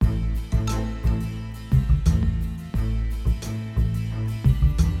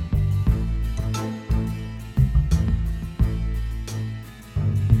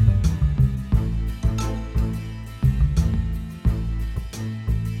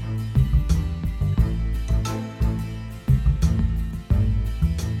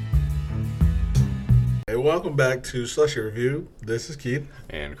and welcome back to Slushy Review. This is Keith,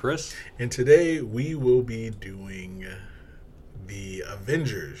 And Chris. and today we will be doing the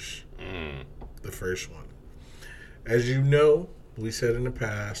Avengers, the first one. As you know, we said in the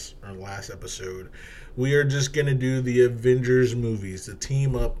past, our last episode, we are just going to do the Avengers movies, the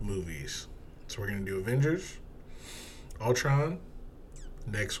team-up movies. So we're going to do Avengers, Ultron,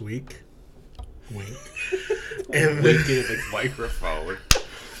 next week. Wink. And Winking at the microphone.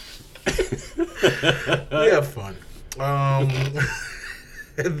 we have fun.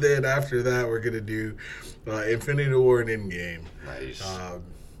 And then after that, we're going to do Infinity War and Endgame. Nice.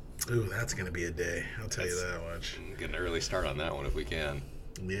 Ooh, that's going to be a day. I'll tell you that much. Get an early start on that one if we can.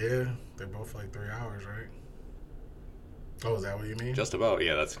 Yeah, they're both like 3 hours, right? Oh, is that what you mean? Just about,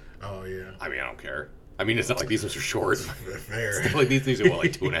 yeah. That's. Oh, yeah. I mean, I don't care. I mean, it's not like these ones are short. Fair. It's like these things are, what,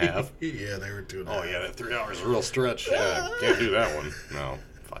 like 2.5? Yeah, they were 2.5. Oh, yeah, that 3 hours is a real stretch. Yeah, can't do that one. No,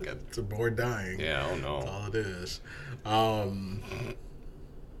 fuck it. It's a board dying. Yeah, oh That's no. all it is.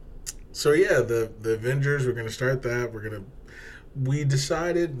 So yeah, the Avengers. We're gonna start that. We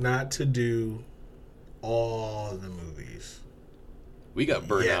decided not to do all the movies. We got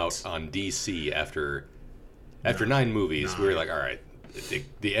burnt Yet. out on DC after 9 movies. We were like, all right,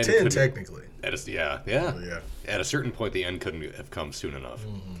 the end 10 couldn't. technically. Yeah. Yeah, At a certain point, the end couldn't have come soon enough.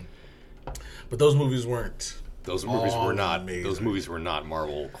 but those movies weren't. Those movies All were not. amazing. Those movies were not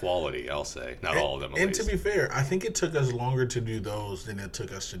Marvel quality. I'll say, not all of them. At And least. to be fair, I think it took us longer to do those than it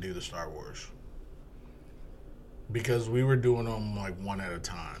took us to do the Star Wars. Because we were doing them like one at a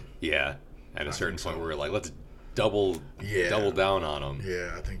time. Yeah, at a certain think point, so. we were like, let's double down on them.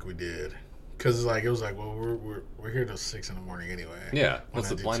 Yeah, I think we did. Because like it was like, well, we're here till 6 in the morning anyway. Yeah, do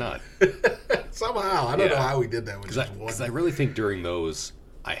why not? two? Somehow, I don't know Yeah. how we did that. Because I really think during those,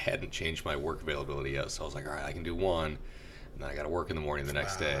 I hadn't changed my work availability yet, so I was like, all right, I can do one, and then I got to work in the morning the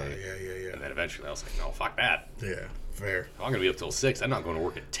next day, Yeah. and then eventually I was like, no, fuck that. Yeah, fair. If I'm gonna be up till 6. I'm not going to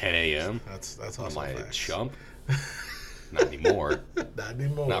work at 10 a.m. That's on also my facts. chump. Not anymore. Not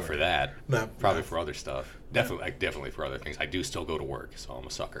anymore. Not for that. Probably not- for other stuff. Definitely for other things. I do still go to work, so I'm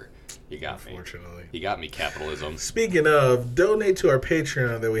a sucker. You got me. Unfortunately. You got me, capitalism. Speaking of, donate to our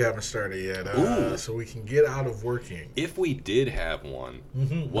Patreon that we haven't started yet, Ooh. so we can get out of working. If we did have one,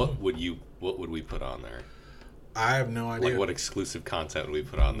 what would we put on there? I have no idea. Like what exclusive content would we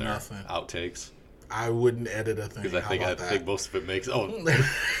put on there? Nothing. Outtakes? I wouldn't edit a thing. Because How about that? think most of it makes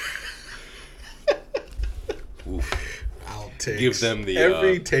Oof. Outtakes. Give them the,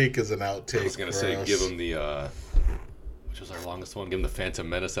 every take is an outtake. I was gonna for say us. give them the which was our longest one. Give them the Phantom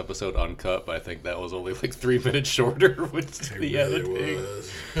Menace episode uncut, but I think that was only like 3 minutes shorter with It the really editing.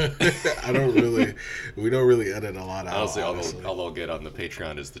 was. We don't really edit a lot out. Honestly, honestly. all they'll get on the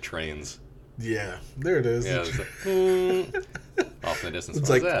Patreon is the trains. Yeah, there it is. Yeah, it's like, off in the distance. It's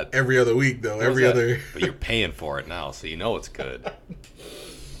What like was that? every other week, though. What was Every that? other. But you're paying for it now, so you know it's good.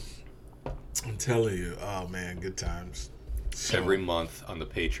 I'm telling you. Oh, man, good times. So, Every month on the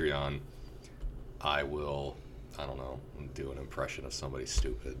Patreon, I will, I don't know, do an impression of somebody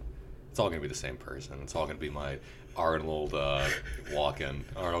stupid. It's all going to be the same person. It's all going to be my Arnold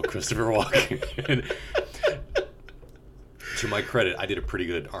Arnold Christopher Walken. To my credit, I did a pretty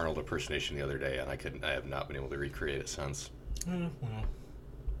good Arnold impersonation the other day, and I have not been able to recreate it since. well,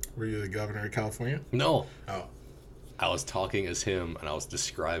 were you the governor of California? No. Oh. I was talking as him, and I was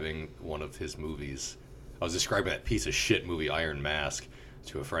describing one of his movies. I was describing that piece of shit movie Iron Mask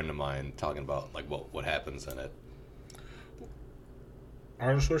to a friend of mine, talking about like what happens in it.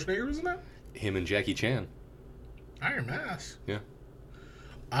 Arnold Schwarzenegger was in that? Him and Jackie Chan. Iron Mask. Yeah.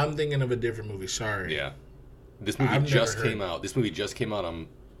 I'm thinking of a different movie. Sorry. Yeah. This movie I've just never came out. This movie just came out on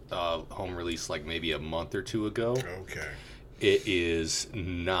home release like maybe a month or two ago. Okay. It is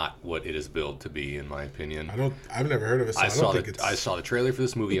not what it is billed to be, in my opinion. I've never heard of it. So I don't think it's. I saw the trailer for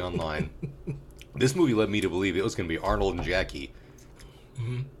this movie online. This movie led me to believe it was going to be Arnold and Jackie.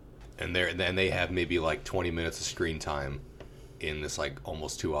 Mhm. And then they have maybe like 20 minutes of screen time in this like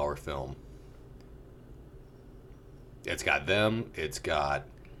almost 2-hour film. It's got them. It's got,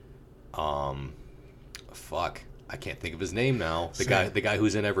 fuck, I can't think of his name now. The guy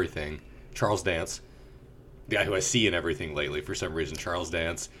who's in everything, Charles Dance. The guy who I see in everything lately for some reason, Charles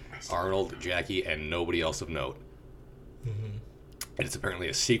Dance, Arnold, Jackie, and nobody else of note. Mhm. And it's apparently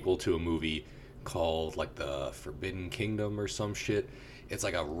a sequel to a movie called like the Forbidden Kingdom or some shit. It's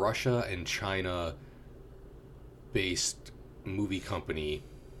like a Russia and China based movie company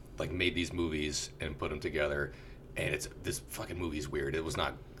like made these movies and put them together, and this fucking movie's weird. It was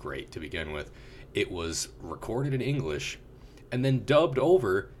not great to begin with. It was recorded in English and then dubbed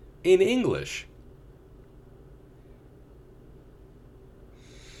over in English.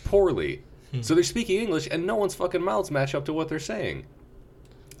 Poorly. So they're speaking English, and no one's fucking mouths match up to what they're saying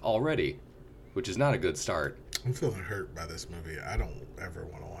already, which is not a good start. I'm feeling hurt by this movie. I don't ever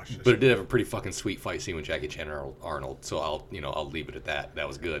want to watch this. But it did have a pretty fucking sweet fight scene with Jackie Chan and Arnold, so I'll leave it at that. That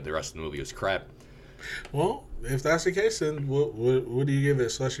was good. The rest of the movie was crap. Well, if that's the case, then what do you give it,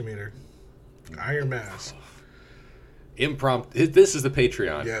 slushy meter? Iron Mask. Impromptu. This is the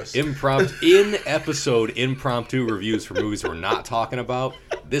Patreon. Yes. Impromptu reviews for movies we're not talking about.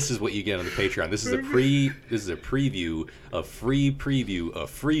 This is what you get on the Patreon. This is a preview, a free preview, a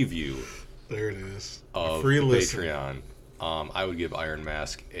free view. There it is. Of free the listen. Patreon. I would give Iron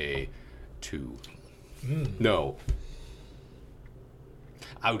Mask a 2. No.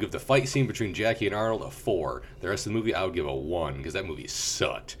 I would give the fight scene between Jackie and Arnold a 4. The rest of the movie, I would give a 1 because that movie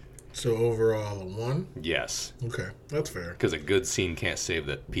sucked. So overall, a 1? Yes. Okay, that's fair. Because a good scene can't save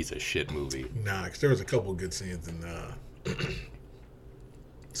that piece of shit movie. Nah, because there was a couple good scenes in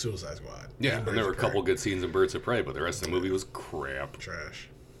Suicide Squad. Yeah, and there were a couple good scenes in Birds of Prey, but the rest of the movie was crap. Trash.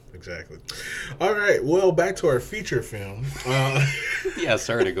 Exactly. All right, well, back to our feature film. Yeah,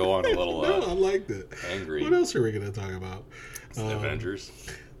 sorry to go on a little no, I liked it. angry. What else are we going to talk about? The Avengers.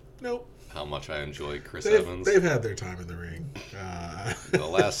 Nope. How much I enjoy Chris Evans. They've had their time in the ring. The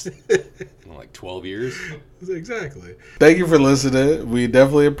last, 12 years. Exactly. Thank you for listening. We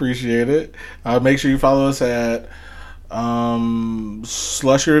definitely appreciate it. Make sure you follow us at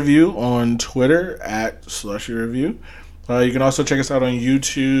Slushy Review on Twitter at Slushy Review. You can also check us out on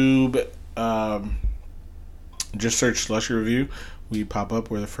YouTube. Just search Slushy Review. We pop up.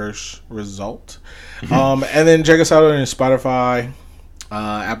 We're the first result. And then check us out on Spotify,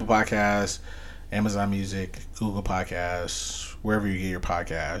 Apple Podcasts, Amazon Music, Google Podcasts, wherever you get your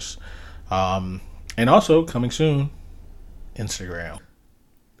podcasts. And also, coming soon, Instagram.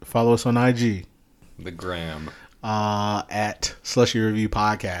 Follow us on IG. The Gram. At Slushy Review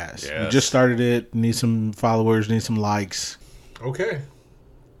Podcast. Yes. We just started it. Need some followers. Need some likes. Okay.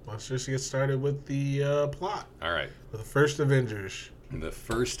 Let's just get started with the plot. All right. For the first Avengers. The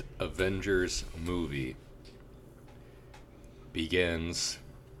first Avengers movie begins.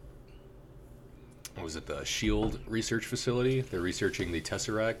 Was it the SHIELD research facility? They're researching the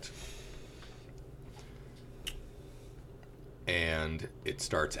Tesseract. And it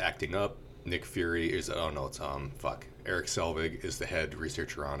starts acting up. Nick Fury is Eric Selvig is the head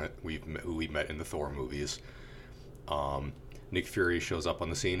researcher on it. Who we met in the Thor movies. Nick Fury shows up on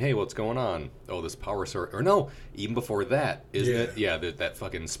the scene. Hey, what's going on? Oh, this power source. Or no, even before that, isn't it? Yeah, that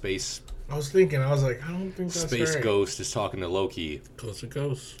fucking space. I was like, I don't think that's Space right. Ghost is talking to Loki. Coast to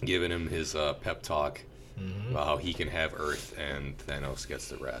coast. Giving him his pep talk about how he can have Earth and Thanos gets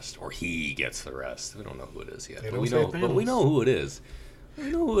the rest. Or he gets the rest. We don't know who it is yet. But we know who it is. We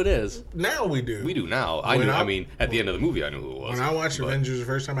know who it is. Now we do. We do now. At the end of the movie, I knew who it was. When I watched Avengers the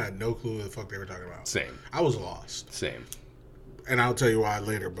first time, I had no clue what the fuck they were talking about. Same. I was lost. Same. And I'll tell you why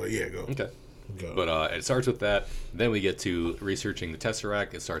later, but yeah, go. Okay. Go. But it starts with that. Then we get to researching the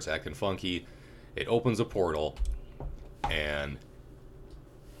Tesseract. It starts acting funky. It opens a portal, and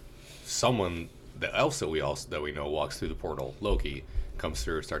someone that we know walks through the portal. Loki comes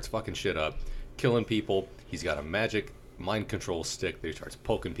through, starts fucking shit up, killing people. He's got a magic mind control stick that he starts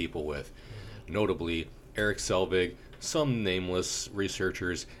poking people with. Notably, Eric Selvig, some nameless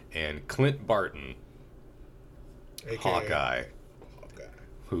researchers, and Clint Barton, AKA Hawkeye,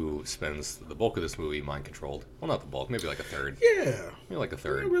 who spends the bulk of this movie mind controlled. Well, not the bulk, maybe like a third. Yeah. Maybe like a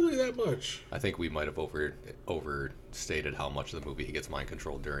third. Not really that much. I think we might have overstated how much of the movie he gets mind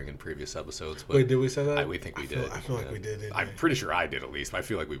controlled during in previous episodes. But wait, did we say that? We think we did. I feel like we did. I'm pretty sure I did at least. I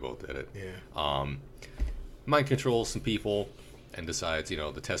feel like we both did it. Yeah. Mind controls some people and decides, the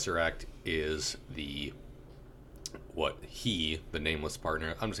Tesseract is the nameless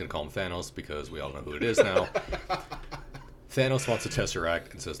partner. I'm just going to call him Thanos because we all know who it is now. Thanos wants a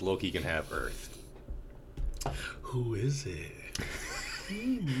Tesseract and says Loki can have Earth. Who is it?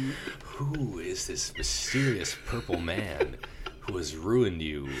 Who is this mysterious purple man who has ruined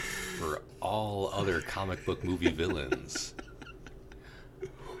you for all other comic book movie villains? Who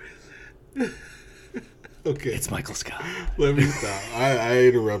is it? Okay. It's Michael Scott. Let me stop. I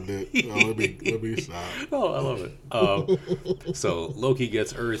interrupted. Let me stop. Oh, I love it. So Loki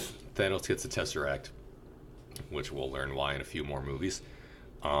gets Earth, Thanos gets the Tesseract, which we'll learn why in a few more movies.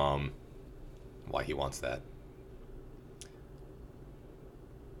 Why he wants that.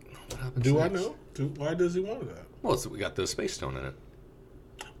 What happens Do next? I know? Why does he want that? Well, we got the Space Stone in it.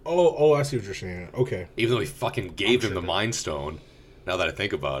 Oh, I see what you're saying. Okay. Even though he fucking gave him the Mind Stone, now that I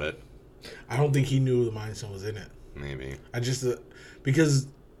think about it. I don't think he knew the Mind Stone was in it. Maybe. I just because,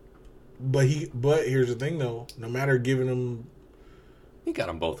 but here's the thing though. No matter giving him He got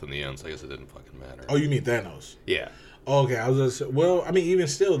them both in the end, so I guess it didn't fucking matter. Oh, you mean Thanos? Yeah. Okay, I was just well. I mean, even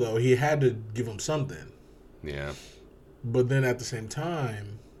still though, he had to give him something. Yeah. But then at the same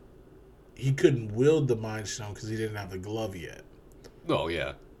time, he couldn't wield the Mind Stone because he didn't have the glove yet. Oh,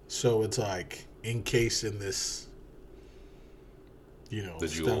 yeah. So it's like encased in this, the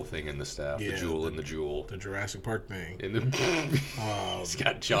jewel thing in the staff, the jewel in the jewel, the Jurassic Park thing. In the he's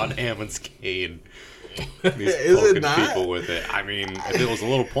got John Hammond's cane. He's is poking it not? people with it. I mean, if it was a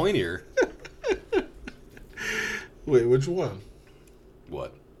little pointier. Wait, which one?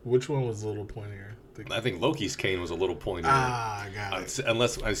 What? Which one was a little pointier? I think Loki's cane was a little pointier. Ah, got it.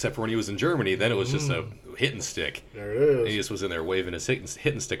 Except for when he was in Germany, then it was just a hitting stick. There it is. He just was in there waving his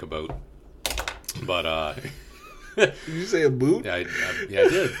hitting stick about. But Did you say a boot? Yeah, I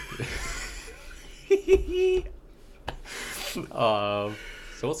did.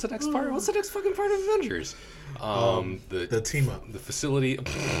 So what's the next part? What's the next fucking part of Avengers? The team up, the facility.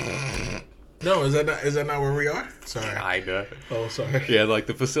 No, is that not where we are? Sorry. Kinda. Oh, sorry. Yeah, like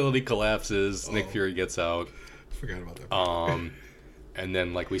the facility collapses. Nick Fury gets out. Forgot about that. And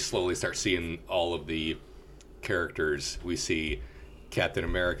then like we slowly start seeing all of the characters. We see Captain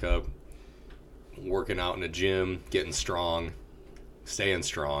America working out in a gym, getting strong, staying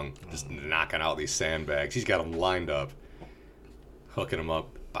strong, just knocking out these sandbags. He's got them lined up, hooking them up,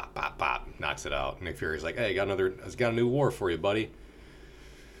 bop, bop, bop, knocks it out. Nick Fury's like, hey, I've got a new war for you, buddy.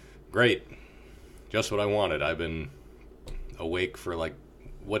 Great. Just what I wanted. I've been awake for like,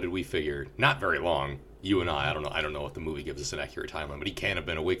 what did we figure? Not very long. You and I don't know if the movie gives us an accurate timeline, but he can't have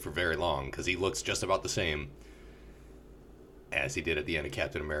been awake for very long because he looks just about the same as he did at the end of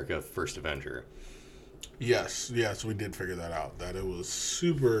Captain America: First Avenger. Yes, we did figure that out. That it was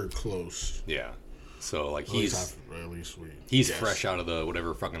super close. Yeah. So like He's fresh out of the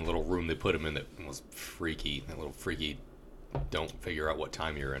whatever fucking little room they put him in that was freaky. That little freaky don't figure out what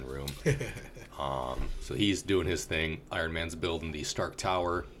time you're in room. So he's doing his thing. Iron Man's building the Stark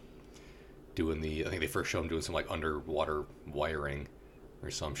Tower. I think they first show him doing some like underwater wiring or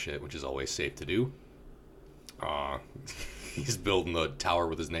some shit, which is always safe to do. He's building the tower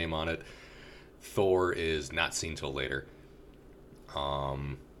with his name on it. Thor is not seen till later.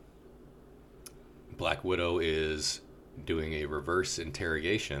 Black Widow is doing a reverse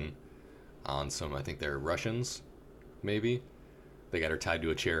interrogation on some, I think they're Russians, maybe. They got her tied to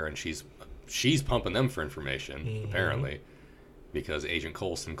a chair and she's pumping them for information, apparently, because Agent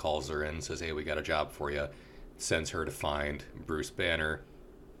Coulson calls her in and says, hey, we got a job for you. Sends her to find Bruce Banner,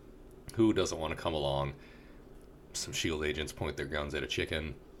 who doesn't want to come along. Some S.H.I.E.L.D. agents point their guns at a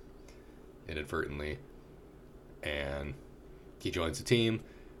chicken inadvertently, and he joins the team.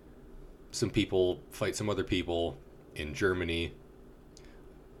 Some people fight some other people in Germany.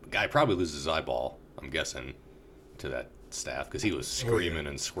 The guy probably loses his eyeball, I'm guessing, to that staff, because he was screaming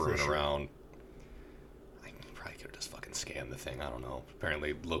and squirming around. I probably could have just fucking scanned the thing. I don't know.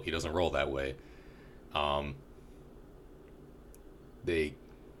 Apparently Loki doesn't roll that way. They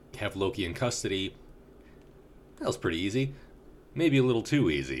have Loki in custody. That was pretty easy. Maybe a little too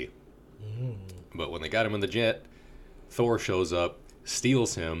easy. But when they got him in the jet, Thor shows up,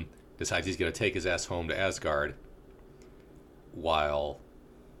 steals him, decides he's going to take his ass home to Asgard, while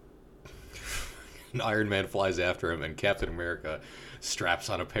Iron Man flies after him and Captain America straps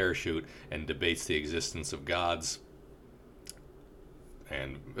on a parachute and debates the existence of gods,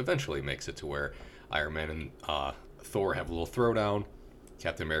 and eventually makes it to where Iron Man and Thor have a little throwdown.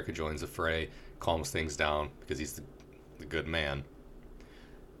 Captain America joins the fray, calms things down because he's the good man.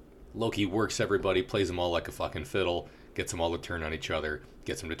 Loki works everybody, plays them all like a fucking fiddle, gets them all to turn on each other,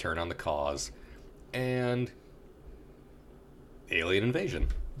 gets them to turn on the cause, and alien invasion.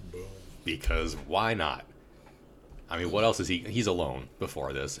 Boom. Because why not? I mean, what else is he's alone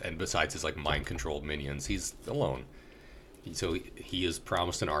before this, and besides his like mind-controlled minions, he's alone. So he is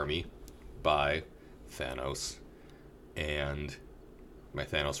promised an army by Thanos, and by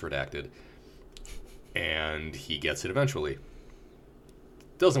Thanos redacted, and he gets it eventually.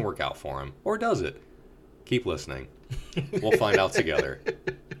 Doesn't work out for him, or does it? Keep listening. We'll find out together.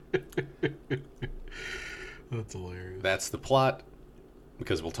 That's hilarious. That's the plot,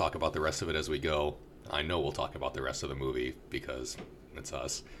 because we'll talk about the rest of it as we go. I know we'll talk about the rest of the movie because it's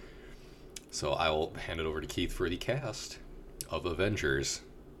us. So I will hand it over to Keith for the cast of Avengers.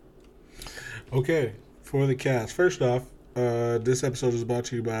 Okay, for the cast. First off, this episode is brought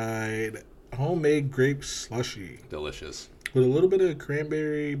to you by homemade grape slushy. Delicious. With a little bit of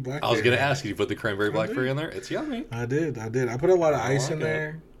cranberry blackberry. I was going to ask you to put the cranberry blackberry in there. It's yummy. I did. I put a lot of ice in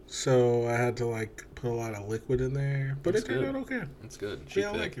there, so I had to like put a lot of liquid in there. But it turned out okay. It's good. She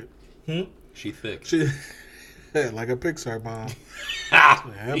thick. I like it. She thick. Like a Pixar bomb. That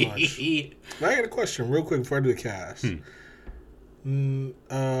much. I got a question real quick before I do the cast.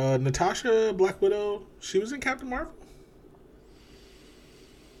 Natasha, Black Widow, she was in Captain Marvel?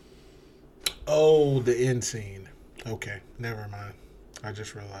 Oh, the end scene. Okay, never mind. I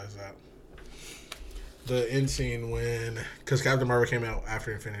just realized that. The end scene when... Because Captain Marvel came out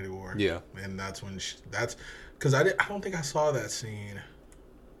after Infinity War. Yeah. And that's when... That's... Because I don't think I saw that scene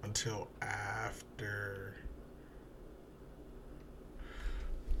until after...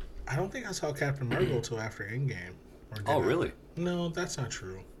 I don't think I saw Captain Marvel until after Endgame. Oh, really? No, that's not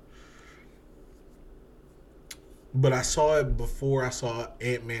true. But I saw it before I saw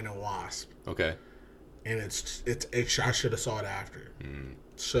Ant-Man and Wasp. Okay. And I should have saw it after.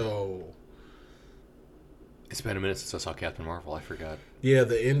 So... It's been a minute since I saw Captain Marvel. I forgot. Yeah,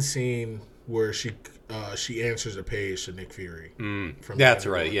 the end scene where she answers a page to Nick Fury. That's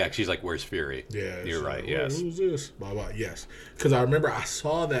right. Yeah, she's like, "Where's Fury?" Yeah, you're right. Like, yes. Who's this? Blah blah. Yes, because I remember I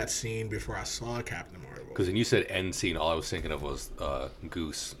saw that scene before I saw Captain Marvel. Because when you said end scene, all I was thinking of was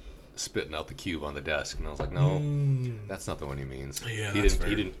Goose spitting out the cube on the desk, and I was like, "No, that's not the one he means." Yeah, he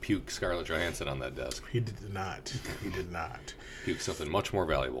didn't puke Scarlett Johansson on that desk. He did not. He did not. Puke something much more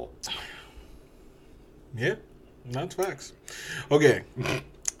valuable. Yeah, that's facts. Okay,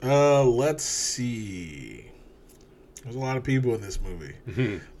 let's see. There's a lot of people in this movie.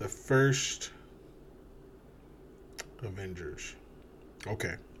 The first Avengers.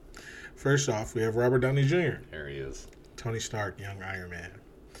 Okay. First off, we have Robert Downey Jr. There he is. Tony Stark, young Iron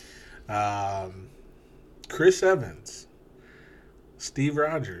Man. Chris Evans. Steve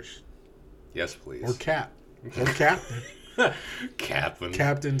Rogers. Yes, please. Or Cap. Or Captain.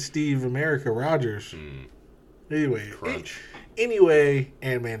 Captain Steve America Rogers. Anyway. Crunch. Anyway,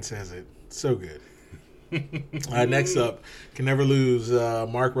 Ant-Man says it. So good. Next up, can never lose,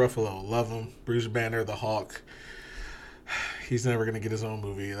 Mark Ruffalo. Love him. Bruce Banner, the Hulk. He's never going to get his own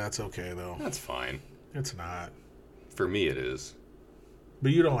movie. That's okay, though. That's fine. It's not. For me, it is.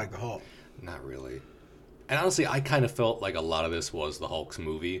 But you don't like the Hulk. Not really. And honestly, I kind of felt like a lot of this was the Hulk's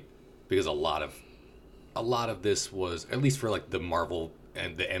movie. Because a lot of this was, at least for like the Marvel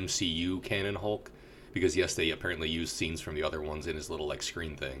and the MCU canon Hulk, because yes, they apparently used scenes from the other ones in his little like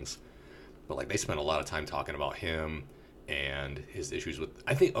screen things, but like they spent a lot of time talking about him and his issues with,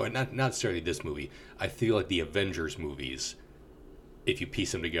 I think, not necessarily this movie. I feel like the Avengers movies, if you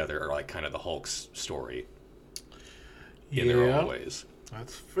piece them together, are like kind of the Hulk's story in their own ways.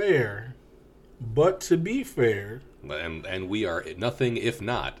 That's fair, but to be fair, and we are nothing if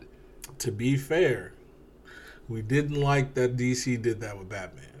not. To be fair, we didn't like that DC did that with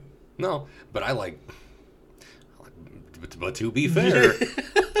Batman. No, but but to be fair,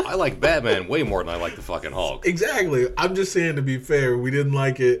 I like Batman way more than I like the fucking Hulk. Exactly. I'm just saying, to be fair, we didn't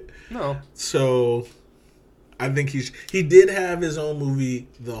like it. No. So, I think he did have his own movie,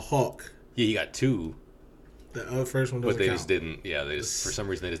 The Hulk. Yeah, he got two. The first one doesn't But they count. just didn't, for some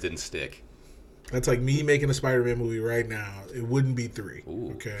reason, they just didn't stick. That's like me making a Spider-Man movie right now. It wouldn't be 3.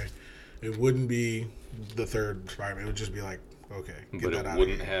 Ooh. Okay? It wouldn't be the third Spider-Man. It would just be like, okay, get But that out it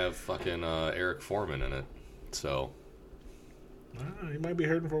wouldn't of here. have fucking Eric Foreman in it. So. He might be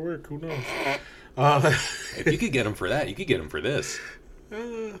hurting for work. Who knows? If you could get him for that, you could get him for this.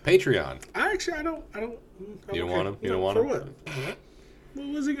 Patreon. I don't. You don't want him? You don't want for him? what? What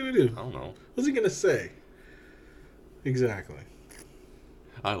was he gonna do? I don't know. What's he gonna say? Exactly.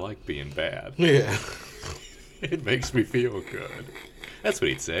 I like being bad. Yeah. It makes me feel good. That's what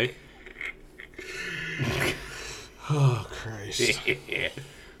he'd say. Oh, Christ.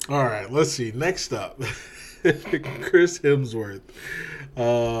 All right, let's see. Next up, Chris Hemsworth.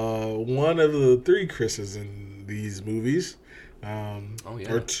 One of the 3 Chris's in these movies.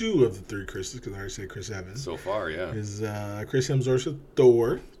 Or 2 of the 3 Chris's, because I already said Chris Evans. So far, yeah. Is Chris Hemsworth with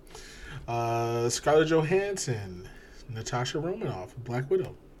Thor. Scarlett Johansson. Natasha Romanoff, Black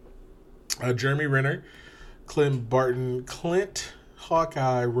Widow. Jeremy Renner. Clint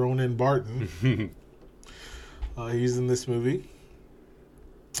Hawkeye Ronan Barton. He's in this movie.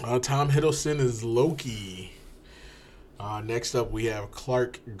 Tom Hiddleston is Loki. Next up, we have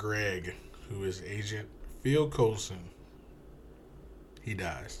Clark Gregg, who is Agent Phil Coulson. He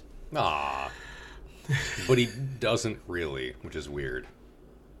dies. Ah, but he doesn't really, which is weird.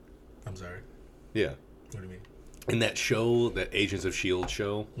 I'm sorry. Yeah. What do you mean? In that show, that Agents of S.H.I.E.L.D.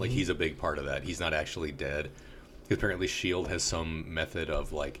 show, like, he's a big part of that. He's not actually dead. Apparently, S.H.I.E.L.D. has some method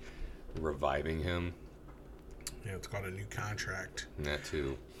of, like, reviving him. Yeah, it's called a new contract. And that,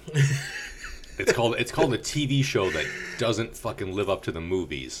 too. It's called a TV show that doesn't fucking live up to the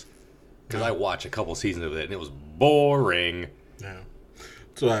movies. Because I watched a couple seasons of it, and it was boring. Yeah.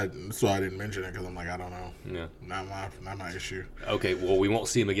 So I didn't mention it because I'm like, I don't know. Yeah. Not my issue. Okay, well, we won't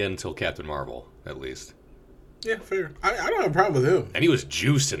see him again until Captain Marvel, at least. Yeah, fair. I don't have a problem with him. And he was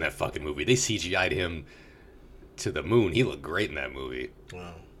juiced in that fucking movie. They CGI'd him to the moon. He looked great in that movie.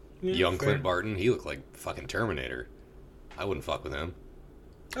 Wow. Yeah, Young fair. Clint Barton, he looked like fucking Terminator. I wouldn't fuck with him.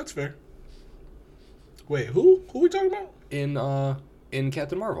 That's fair. Wait, who? Who we talking about? In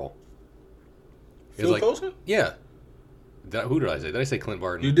Captain Marvel. It Phil was Coulson? Yeah. Who did I say? Did I say Clint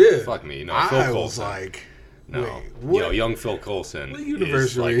Barton? You did. Fuck me. No, I Phil was Coulson. like, No, wait, what? young Phil Coulson. What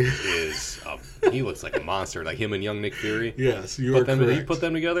universe are we? He looks like a monster, like him and young Nick Fury. Yes, you are correct. You put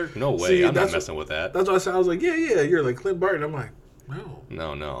them together? No way, See, I'm not that's messing with that. That's why I said, I was like, yeah, you're like Clint Barton. I'm like, no.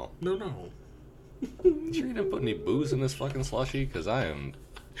 No. You sure you didn't put any booze in this fucking slushy? Because I am.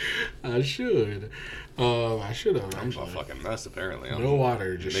 I should. I should have. I'm a fucking mess, apparently. No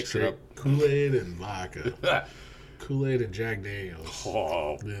water, just mix straight it up. Kool-Aid and vodka. Kool-Aid and Jack Daniels.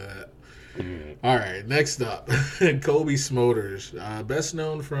 Oh. Yeah. All right, next up, Kobe Smulders, best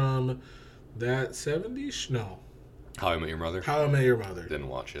known from that 70s? No. How I Met Your Mother? How I Met Your Mother. Didn't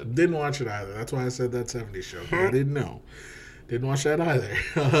watch it. Didn't watch it either. That's why I said that 70s show. I didn't know. Didn't watch that either.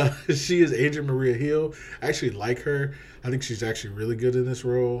 She is Agent Maria Hill. I actually like her. I think she's actually really good in this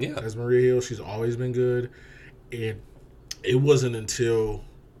role as Maria Hill. She's always been good. And it wasn't until,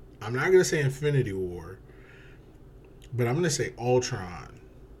 I'm not going to say Infinity War, but I'm going to say Ultron,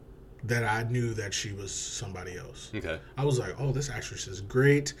 that I knew that she was somebody else. Okay. I was like, oh, this actress is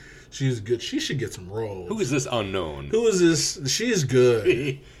great. She's good. She should get some roles. Who is this unknown? Who is this? She's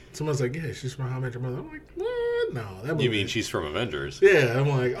good. Someone's like, yeah, she's from How I Met Your Mother. I'm like, what? No. That movie. You mean she's from Avengers? Yeah. I'm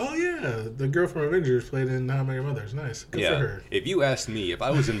like, oh, yeah. The girl from Avengers played in How I Met Your Mother. It's nice. Good for her. If you asked me, if I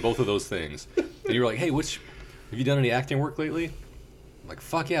was in both of those things, and you were like, hey, have you done any acting work lately? I'm like,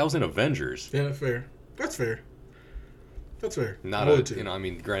 fuck yeah, I was in Avengers. Yeah, fair. That's fair. That's fair.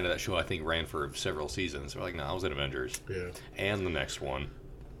 Granted, that show I think ran for several seasons. We're like, no, I was in Avengers. Yeah. And the next one.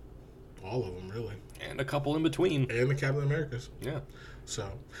 All of them, really. And a couple in between. And the Captain Americas. Yeah.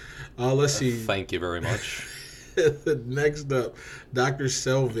 So, let's see. Thank you very much. Next up, Dr.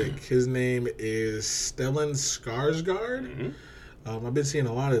 Selvig. His name is Stellan Skarsgård. Mm-hmm. I've been seeing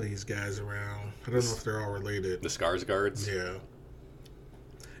a lot of these guys around. I don't know if they're all related. The Skarsgårds? Yeah.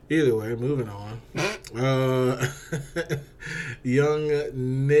 Either way, moving on. Young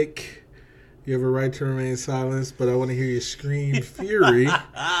Nick, you have a right to remain silent, but I want to hear you scream fury.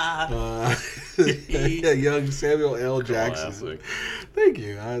 Young Samuel L. Jackson. Classic. Thank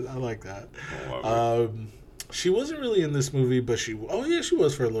you. I like that. She wasn't really in this movie, but she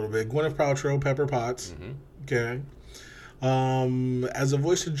was for a little bit. Gwyneth Paltrow, Pepper Potts. Mm-hmm. Okay. As a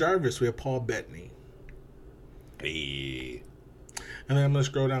voice of Jarvis, we have Paul Bettany. Hey. And then I'm going to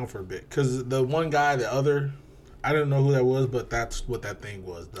scroll down for a bit. Because the one guy, the other, I don't know who that was, but that's what that thing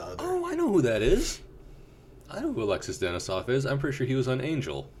was, the other. Oh, I know who that is. I know who Alexis Denisof is. I'm pretty sure he was on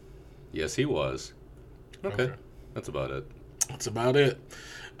Angel. Yes, he was. Okay. That's about it. That's about it.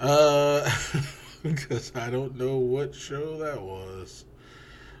 Because I don't know what show that was.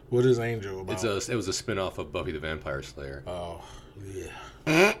 What is Angel about? It was a spinoff of Buffy the Vampire Slayer. Oh,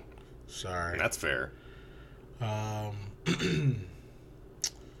 yeah. Sorry. That's fair.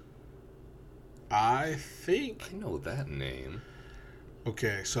 I think I know that name.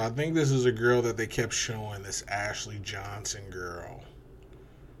 Okay, so I think this is a girl that they kept showing, this Ashley Johnson girl.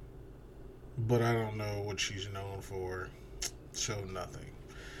 But I don't know what she's known for. So nothing.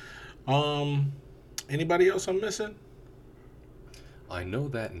 Anybody else I'm missing? I know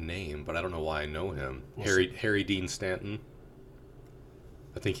that name, but I don't know why I know him. Harry Dean Stanton.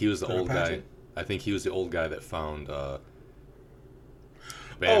 I think he was the old guy. I think he was the old guy that found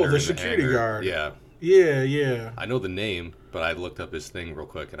Banner the security guard. Yeah. Yeah. I know the name, but I looked up his thing real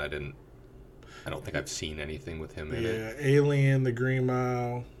quick, and I don't think I've seen anything with him in it. Yeah, Alien, The Green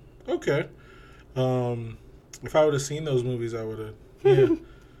Mile. Okay. If I would have seen those movies, I would have. Yeah.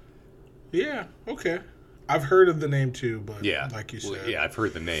 Yeah, okay. I've heard of the name too, but like you said. Well, yeah, I've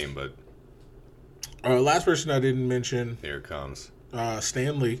heard the name, but... last person I didn't mention. Here it comes.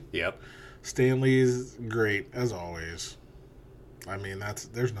 Stan Lee. Yep. Stan Lee is great, as always. I mean,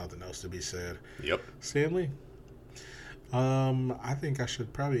 there's nothing else to be said. Yep. Stan Lee. I think I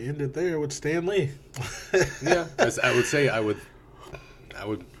should probably end it there with Stan Lee. Yeah, I would say I would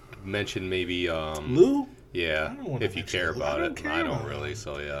mention maybe Lou. Yeah, if you care about it. I don't really,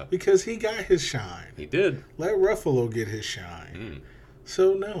 so yeah. Because he got his shine. He did. Let Ruffalo get his shine.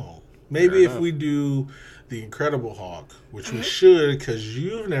 So no. Maybe if we do The Incredible Hulk, which we should, because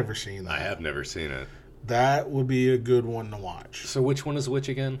you've never seen that. I have never seen it. That would be a good one to watch. So which one is which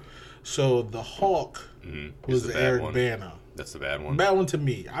again? So the Hulk was the Eric Bana. That's the bad one. Bad one to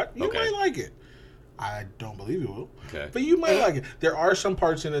me. You Okay. might like it. I don't believe you will. Okay. But you might like it. There are some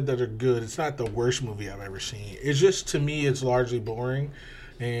parts in it that are good. It's not the worst movie I've ever seen. It's just, to me, it's largely boring.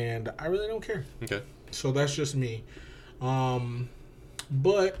 And I really don't care. Okay. So that's just me.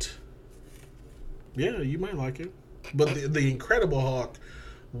 But, yeah, you might like it. But the Incredible Hulk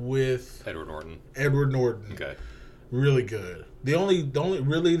with Edward Norton. Edward Norton, Okay. really good. The only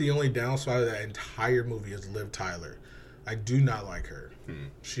downside of that entire movie is Liv Tyler. I do not like her.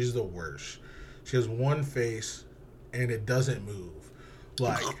 She's the worst. She has one face, and it doesn't move.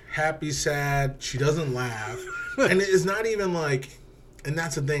 Like, happy, sad. She doesn't laugh. And it's not even like... And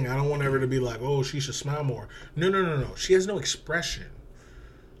that's the thing. I don't want her to be like, oh, she should smile more. No. She has no expression.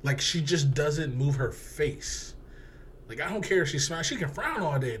 Like, she just doesn't move her face. Like, I don't care if she smiles. She can frown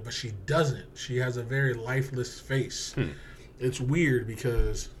all day, but she doesn't. She has a very lifeless face. It's weird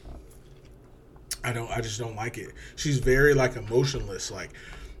because I just don't like it. She's very, like, emotionless. Like,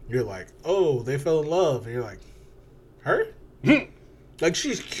 you're like, oh, they fell in love. And you're like, her? Like,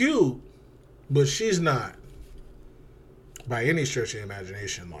 she's cute, but she's not, by any stretch of the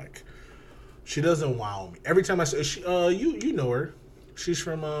imagination, like, she doesn't wow me. Every time I say, you know her. She's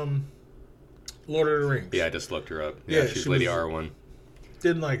from Lord of the Rings. Yeah, I just looked her up. Yeah, she's Lady Arwen.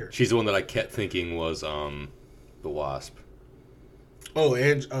 Didn't like her. She's the one that I kept thinking was the Wasp. Oh,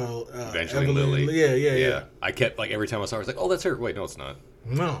 and Evangeline Lilly. Yeah. I kept, like, every time I saw her, I was like, oh, that's her. Wait, no, it's not.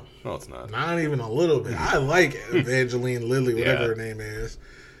 No, it's not. Not even a little bit. I like Evangeline Lilly, whatever her name is.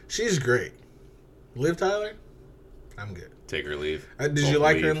 She's great. Liv Tyler, I'm good. Take her leave. Did you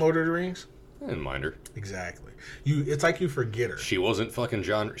like her in Lord of the Rings? I didn't mind her. Exactly. It's like you forget her. She wasn't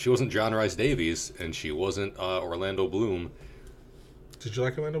John Rhys Davies, and she wasn't Orlando Bloom. Did you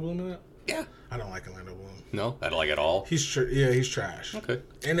like Orlando Bloom in that? Yeah. I don't like Orlando Bloom. No, I don't like it at all. He's trash. Okay.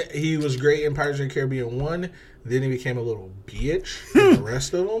 And he was great in Pirates of the Caribbean 1. Then he became a little bitch in the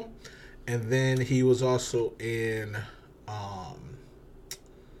rest of them. And then he was also in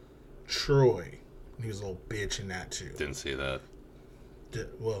Troy. He was a little bitch in that too. Didn't see that.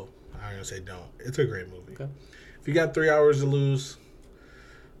 Well, I'm going to say don't. It's a great movie. Okay. If you got 3 hours to lose,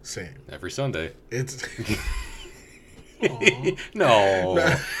 same. Every Sunday. It's... No.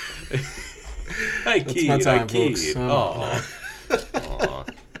 I kid. That's my time, folks.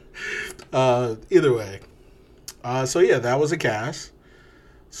 Either way. So yeah, that was a cast.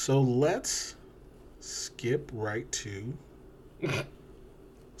 So let's skip right to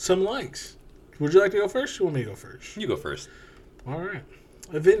some likes. Would you like to go first? Or you want me to go first? You go first. All right.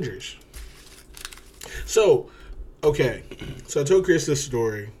 Avengers. So, okay. So I told Chris this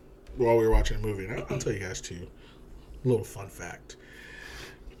story while we were watching the movie. And I'll tell you guys too. A little fun fact.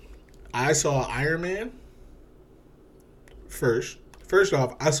 I saw Iron Man first. First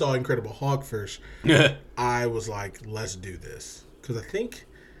off, I saw Incredible Hulk first. I was like, let's do this. Because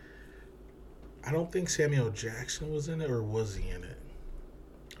I don't think Samuel Jackson was in it, or was he in it?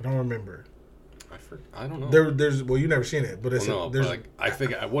 I don't remember. I don't know. There's you never seen it, but I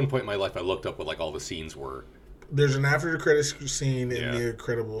think at one point in my life I looked up what, like, all the scenes were. There's an after the credits scene in the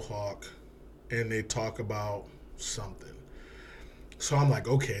Incredible Hulk, and they talk about something. So I'm like,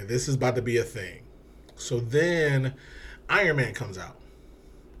 okay, this is about to be a thing. So then Iron Man comes out.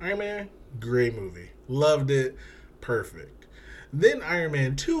 Iron Man, great movie. Loved it. Perfect. Then Iron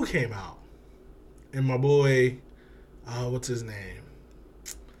Man 2 came out. And my boy, what's his name?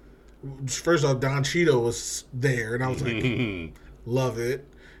 First off, Don Cheadle was there. And I was like, love it.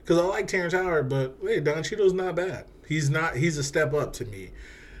 Because I like Terrence Howard, but hey, Don Cheadle's not bad. He's a step up to me.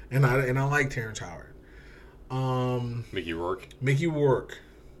 And I like Terrence Howard. Mickey Rourke.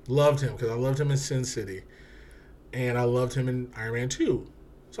 Loved him because I loved him in Sin City. And I loved him in Iron Man 2.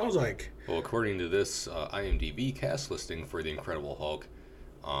 So I was like... Well, according to this IMDb cast listing for The Incredible Hulk,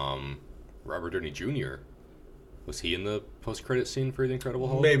 Robert Downey Jr., was he in the post-credit scene for The Incredible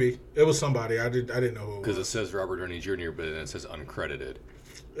Hulk? Maybe. It was somebody. I didn't know who it was. Because it says Robert Downey Jr., but then it says uncredited.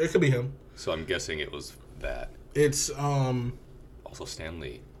 It could be him. So I'm guessing it was that. It's... Also Stan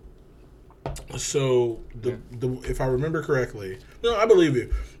Lee. So, if I remember correctly... No, I believe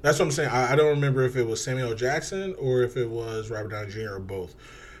you. That's what I'm saying. I don't remember if it was Samuel Jackson or if it was Robert Downey Jr. or both.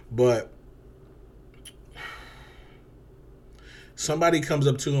 But somebody comes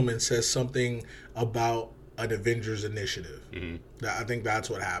up to him and says something about an Avengers initiative. Mm-hmm. I think that's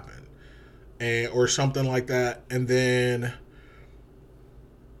what happened. Or something like that. And then...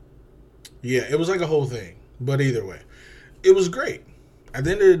 Yeah, it was like a whole thing. But either way, it was great. At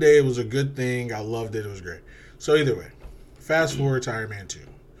the end of the day, it was a good thing. I loved it. It was great. So either way, fast forward to Iron Man 2.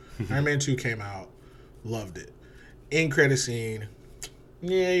 Iron Man 2 came out. Loved it. End credit scene.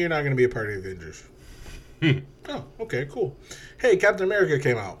 Yeah, you're not going to be a part of the Avengers. Oh, okay, cool. Hey, Captain America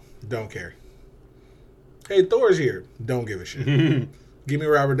came out. Don't care. Hey, Thor's here. Don't give a shit. Give me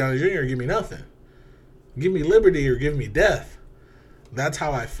Robert Downey Jr. or give me nothing. Give me liberty or give me death. That's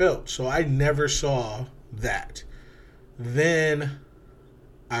how I felt. So I never saw that. Then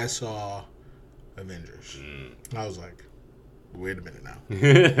I saw Avengers. I was like, wait a minute now.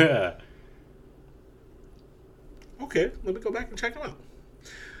 Okay, let me go back and check them out.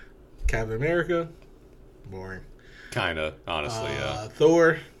 Captain America, boring. Kinda, honestly, yeah.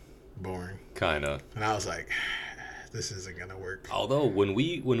 Thor, boring. Kinda. And I was like, this isn't gonna work. Although when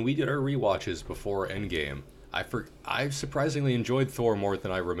we did our rewatches before Endgame, I surprisingly enjoyed Thor more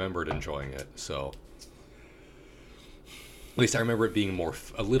than I remembered enjoying it. So at least I remember it being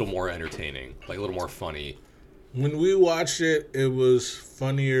a little more entertaining, like a little more funny. When we watched it, it was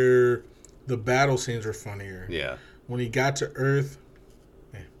funnier. The battle scenes were funnier. Yeah. When he got to Earth,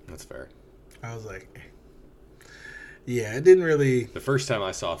 That's fair. I was like, yeah, it didn't really. The first time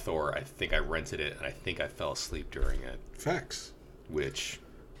I saw Thor, I think I rented it, and I think I fell asleep during it. Facts. Which,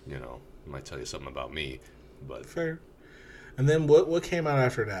 might tell you something about me, but Fair. And then what came out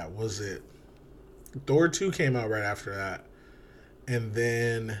after that? Was it Thor 2 came out right after that. And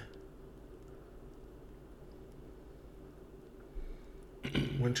then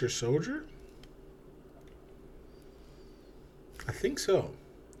Winter Soldier? I think so.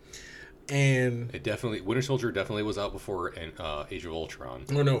 And Winter Soldier definitely was out before Age of Ultron.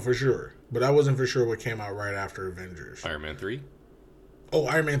 Oh no, for sure. But I wasn't for sure what came out right after Avengers. Iron Man 3? Oh,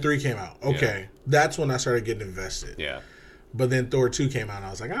 Iron Man 3 came out. Okay. Yeah. That's when I started getting invested. Yeah. But then Thor 2 came out and I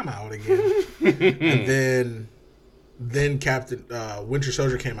was like, I'm out again. And then Captain Winter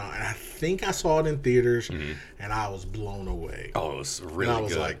Soldier came out and I think I saw it in theaters and I was blown away. Oh, it was really good. And I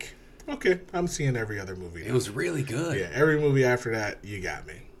was like, okay, I'm seeing every other movie now. It was really good. Yeah, every movie after that, you got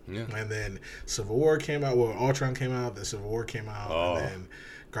me. Yeah. And then Civil War came out. Well, Ultron came out. Then Civil War came out. Oh. And then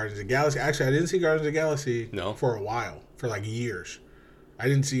Guardians of the Galaxy. Actually, I didn't see Guardians of the Galaxy for a while. For like years. I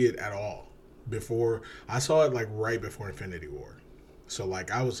didn't see it at all. I saw it like right before Infinity War. So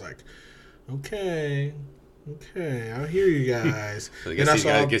like I was like, okay, I hear you guys. I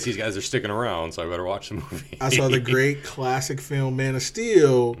guess these guys are sticking around, so I better watch the movie. I saw the great classic film Man of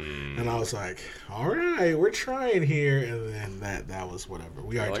Steel, and I was like, all right, we're trying here. And then that was whatever.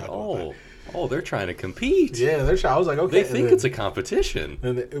 We already talked about that. Oh, they're trying to compete. Yeah, they're trying. I was like, okay. They think it's a competition.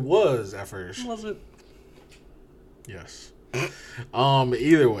 And it was at first. Was it? Yes.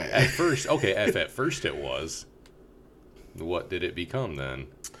 Either way. At first it was. What did it become then?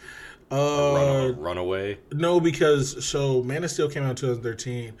 Runaway? No, because Man of Steel came out in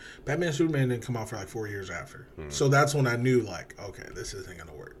 2013. Batman and Superman didn't come out for like 4 years after. So that's when I knew like, okay, this isn't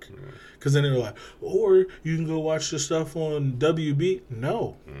gonna work. Because then they were like, or you can go watch the stuff on WB.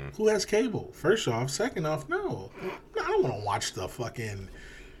 No. Who has cable? First off. Second off, no. I don't want to watch the fucking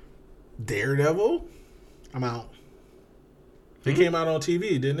Daredevil. I'm out. It came out on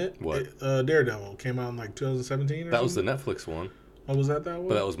TV, didn't it? What? Daredevil came out in like 2017 or That was something? the Netflix one. Oh, was that one?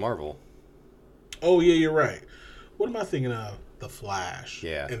 But that was Marvel. Oh, yeah, you're right. What am I thinking of? The Flash.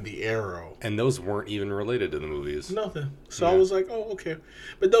 Yeah. And the Arrow. And those weren't even related to the movies. Nothing. So I was like, oh, okay.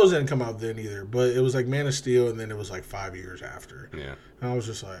 But those didn't come out then either. But it was like Man of Steel, and then it was like 5 years after. Yeah. And I was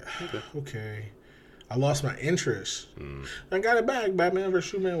just like, okay. I lost my interest. I got it back. Batman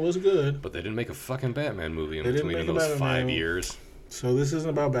vs. Superman was good. But they didn't make a fucking Batman movie in between those 5 years. So this isn't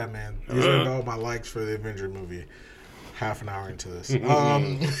about Batman. These are about my likes for the Avenger movie. Half an hour into this.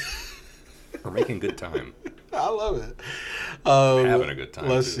 We're making good time. I love it. We're having a good time.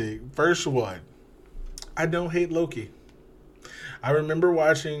 Let's see. First one. I don't hate Loki. I remember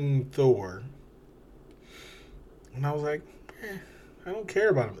watching Thor. And I was like, I don't care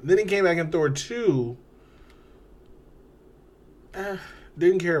about him. Then he came back in Thor 2.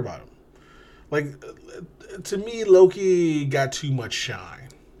 Didn't care about him. Like, to me, Loki got too much shine.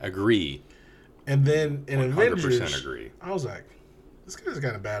 Agree. And then in Avengers, 100% agree. I was like, this guy's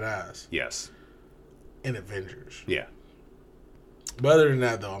kind of badass. Yes. In Avengers. Yeah. But other than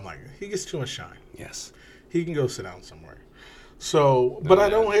that, though, I'm like, he gets too much shine. Yes. He can go sit down somewhere. So, but I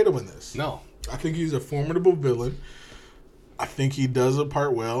don't hate him in this. No. I think he's a formidable villain. I think he does the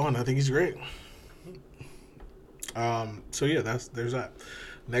part well, and I think he's great. So yeah, there's that.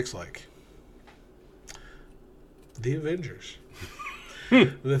 Next, The Avengers.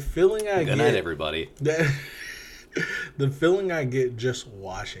 The feeling I get. Good night, everybody. The feeling I get just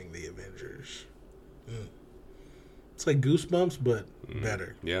watching The Avengers. It's like Goosebumps, but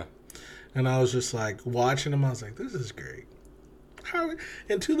better. Yeah. And I was just like watching them. I was like, this is great. How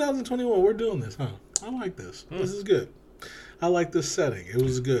in 2021 we're doing this, huh? I like this. This is good. I like this setting. It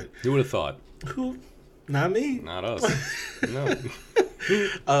was good. Who would have thought? Who Not me. Not us. No.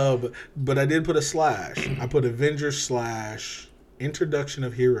 But I did put a slash. I put Avengers / Introduction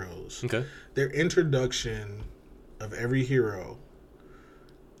of Heroes. Okay. Their introduction of every hero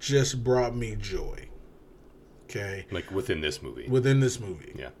just brought me joy. Okay. Like within this movie. Within this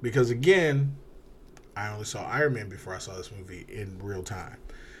movie. Yeah. Because again, I only saw Iron Man before I saw this movie in real time.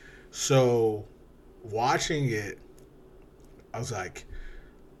 So watching it, I was like,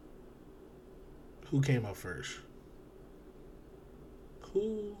 who came up first?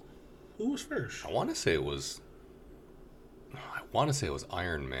 Who was first? I want to say it was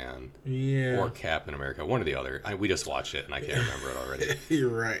Iron Man. Yeah. Or Captain America. One or the other. We just watched it and I can't remember it already. You're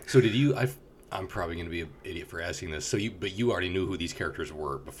right. So did you? I'm probably going to be an idiot for asking this. But you already knew who these characters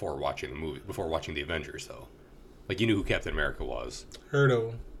were before watching the movie, before watching the Avengers, though. Like you knew who Captain America was. Heard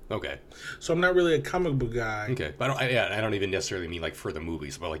of him. Okay. So I'm not really a comic book guy. Okay, but I don't even necessarily mean like for the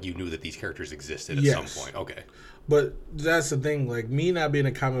movies, but like you knew that these characters existed at some point. Okay. But that's the thing. Like me not being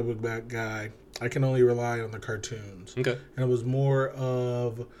a comic book guy, I can only rely on the cartoons. Okay. And it was more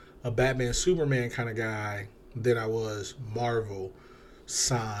of a Batman Superman kind of guy than I was Marvel,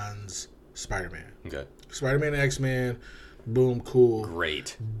 Sans, Spider-Man. Okay. Spider-Man, X-Men, boom, cool.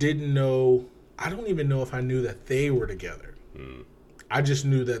 Great. Didn't know. I don't even know if I knew that they were together. I just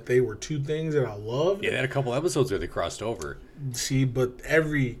knew that they were two things that I loved. Yeah, they had a couple episodes where they crossed over. See, but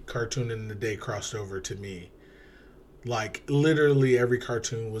every cartoon in the day crossed over to me. Like, literally every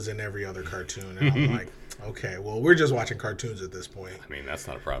cartoon was in every other cartoon. And I'm like, okay, well, we're just watching cartoons at this point. I mean, that's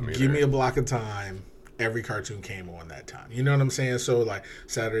not a problem either. Give me a block of time. Every cartoon came on that time. You know what I'm saying? So, like,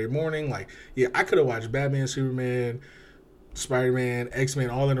 Saturday morning, like, yeah, I could have watched Batman, Superman, Spider-Man, X-Men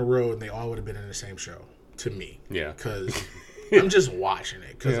all in a row, and they all would have been in the same show to me. Yeah. Because I'm just watching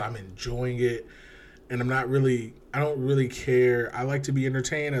it because Yeah. I'm enjoying it. And I don't really care. I like to be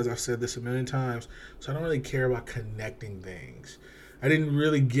entertained, as I've said this a million times. So I don't really care about connecting things. I didn't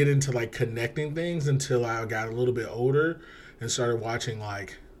really get into, like, connecting things until I got a little bit older and started watching,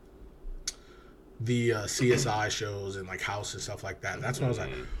 like, the CSI shows and, like, House and stuff like that. That's when I was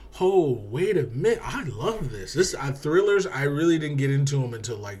like, oh, wait a minute. I love this. Thrillers, I really didn't get into them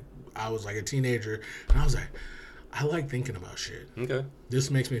until, like, I was, like, a teenager. And I was like, I like thinking about shit. Okay.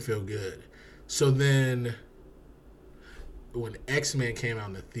 This makes me feel good. So then when X-Men came out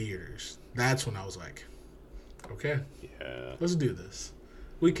in the theaters, that's when I was like, okay, Yeah. let's do this.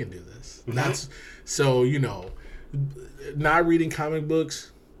 We can do this. That's so, you know, not reading comic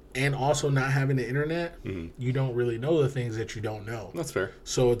books and also not having the internet, you don't really know the things that you don't know. That's fair.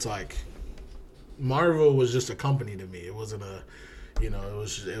 So it's like Marvel was just a company to me. It wasn't a, you know, it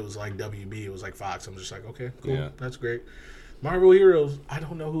was like WB. It was like Fox. I'm just like, okay, cool. Yeah. That's great. Marvel Heroes, I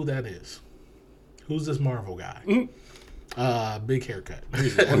don't know who that is. Who's this Marvel guy? Big haircut.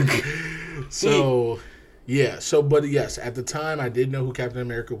 So, yeah. So, but yes, at the time, I did know who Captain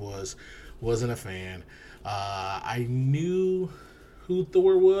America was. Wasn't a fan. I knew who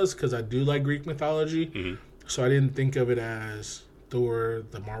Thor was because I do like Greek mythology. So I didn't think of it as Thor,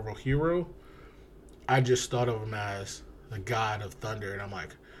 the Marvel hero. I just thought of him as the god of thunder, and I'm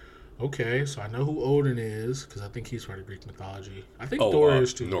like, okay, so I know who Odin is because I think he's part of Greek mythology. I think Thor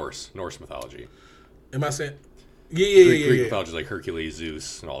is too. Norse mythology. Am I saying? Yeah. Greek mythology, like Hercules,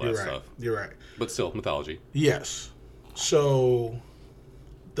 Zeus, and all that You're right. stuff. You're right. But still, mythology. Yes. So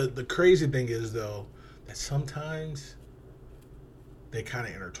the crazy thing is though that sometimes they kind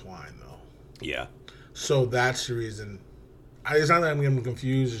of intertwine though. Yeah. So that's the reason. It's not that I'm getting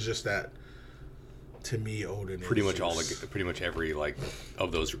confused. It's just that to me, Odin Pretty is much every like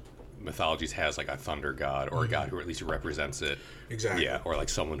of those mythologies has like a thunder god or a god who at least represents it. Exactly. Yeah, or like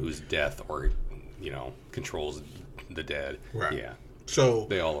someone who's death or, you know, controls the dead. Right. Yeah. So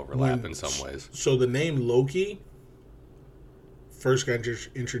They all overlap in some ways. So the name Loki first got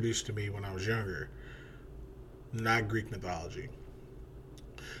introduced to me when I was younger. Not Greek mythology.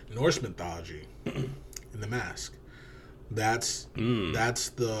 Norse mythology. In The Mask. That's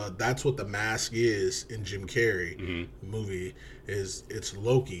what The Mask is in Jim Carrey movie. It's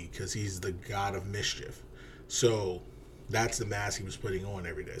Loki because he's the god of mischief. So that's the mask he was putting on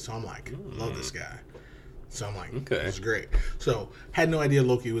every day. So I'm like, love this guy. So I'm like, Okay. It's great. So had no idea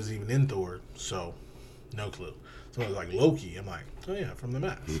Loki was even in Thor. So no clue. Someone was like, Loki. I'm like, oh yeah, from The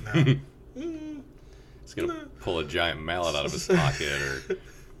Mask. Now, He's gonna pull a giant mallet out of his pocket or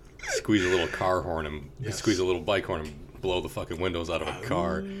squeeze a little car horn and squeeze a little bike horn and blow the fucking windows out of a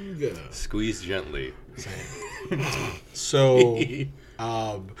car. yeah. Squeeze gently. So,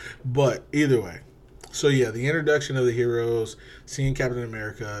 but either way. So yeah, the introduction of the heroes, seeing Captain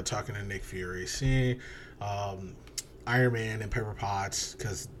America talking to Nick Fury, seeing Iron Man and Pepper Potts,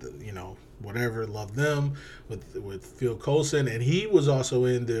 because you know whatever, love them with Phil Coulson, and he was also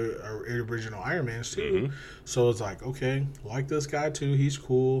in the original Iron Man's too. Mm-hmm. So it's like, okay, like this guy too. He's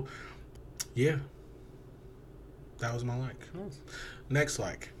cool. Yeah, that was my like. Next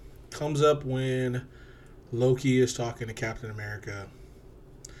like comes up when Loki is talking to Captain America,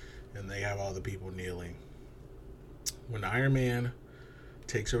 and they have all the people kneeling. When Iron Man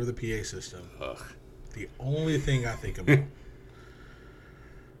takes over the PA system, the only thing I think about.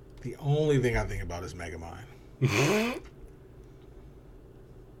 The only thing I think about is Megamind.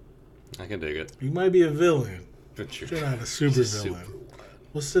 I can dig it. You might be a villain, But but you're not a super villain.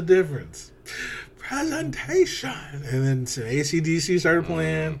 What's the difference? Presentation. And then some AC/DC started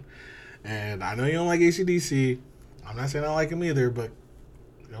playing. And I know you don't like AC/DC. I'm not saying I like him either, but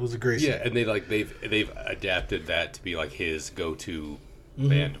that was a great Yeah, scene. and they've adapted that to be like his go-to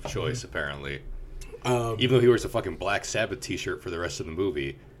band of choice, apparently. Even though he wears a fucking Black Sabbath t-shirt for the rest of the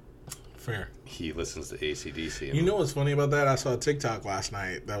movie, Fair. he listens to AC/DC. You know what's funny about that? I saw a TikTok last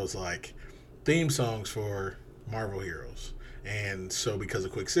night that was like theme songs for Marvel heroes. And so because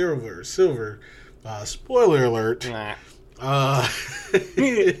of Quicksilver, spoiler alert,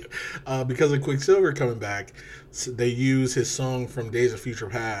 because of Quicksilver coming back, they use his song from Days of Future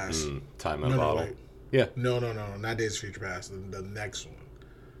Past. Time in a Bottle. Wait. Yeah. No, not Days of Future Past. The next one.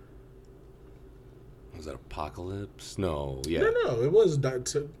 Was that Apocalypse? No, yeah. No, it was.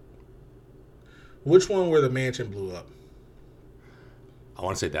 Which one where the mansion blew up? I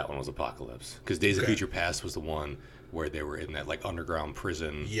want to say that one was Apocalypse. Because Days of Okay. Future Past was the one where they were in that like underground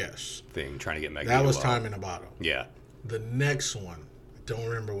prison Yes. thing trying to get Magneto That was out. Time in a Bottle. Yeah. The next one, I don't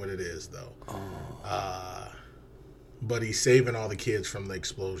remember what it is though. But he's saving all the kids from the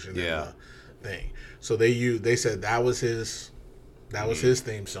explosion. Yeah. And the thing. So they said that was his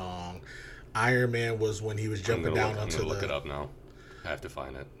theme song. Iron Man was when he was jumping down I'm onto gonna the. look it up now. I have to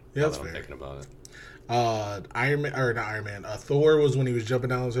find it. Yeah, now that's that I'm fair. thinking about it. Iron Man or not Iron Man. Thor was when he was jumping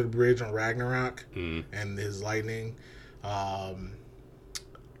down onto the bridge on Ragnarok Mm. and his lightning. And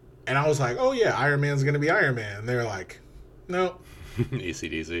I was like, oh yeah, Iron Man's gonna be Iron Man. And they're like, no,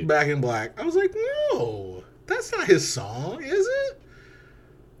 AC/DC. Back in Black. I was like, no, that's not his song, is it?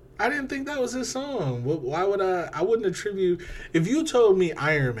 I didn't think that was his song. Why would I? I wouldn't attribute. If you told me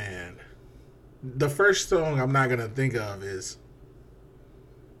Iron Man, the first song I'm not gonna think of is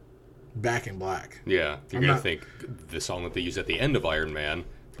Back in Black. Yeah, you're I'm gonna not- think the song that they use at the end of Iron Man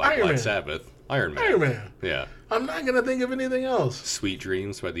by Iron Black Man. Sabbath. Iron Man. Iron Man. Yeah. I'm not gonna think of anything else. Sweet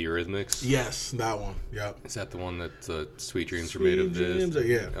Dreams by the Eurythmics. Yes, that one. Yep. Is that the one that Sweet Dreams were made of this?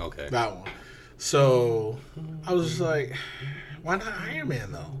 Yeah. Okay. That one. So I was just like, why not Iron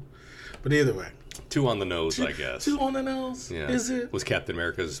Man though? But either way, Two on the nose, I guess. two on the nose. Yeah. Is it? Was Captain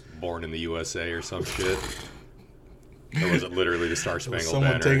America's Born in the USA or some shit? Or was it literally the Star Spangled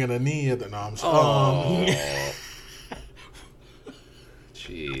Someone Banner? taking a knee at the Oh.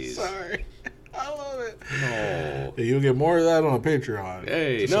 Jeez. Sorry. I love it. No. You'll get more of that on a Patreon.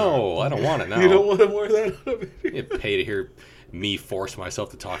 Hey, Sorry. no, I don't want it now. You don't want more of that on a Patreon? You pay to hear me force myself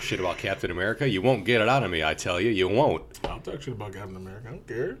to talk shit about Captain America. You won't get it out of me, I tell you. You won't. I'll talk shit about Captain America. I don't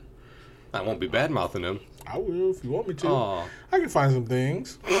care. I won't be bad mouthing him. I will if you want me to. Aw. I can find some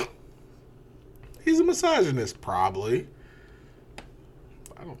things. He's a misogynist, probably.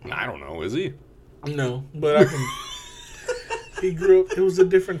 I don't know, is he? No, but I can. He grew up. It was a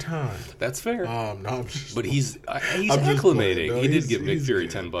different time. That's fair. No, I'm just. But he's I'm just playing. acclimating. No, he did he's- give Nick he's Fury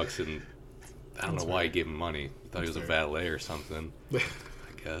good. $10 and I don't know why he gave him money. He thought he was a fair. valet or something. I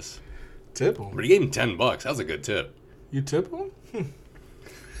guess. Tip him. But he gave him $10. That was a good tip. You tip him?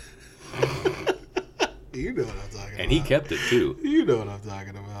 You know what I'm talking about. And he kept it too. You know what I'm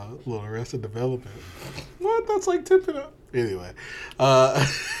talking about. Little Arrested Development. What? That's like tipping up. Anyway.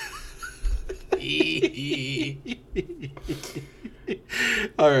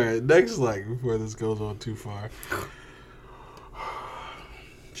 All right. Next like before this goes on too far.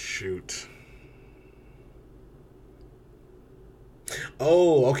 Shoot.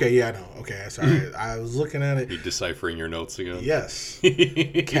 Oh, okay. Yeah, I know. Okay, sorry. I was looking at You it. deciphering your notes again? Yes.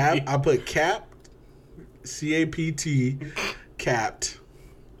 Cap. I put cap. CAPT. Capped.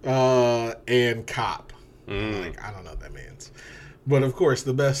 And cop. Like, I don't know what that means. But of course,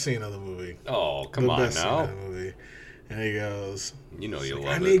 the best scene of the movie. Oh, come The on best scene now. of the movie. And he goes, You know you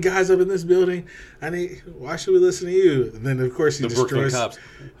I love need it. guys up in this building. Why should we listen to you? And then, of course, he The Brooklyn destroys. cops.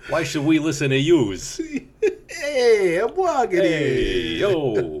 Why should we listen to yous? Hey, I'm walking Hey, in.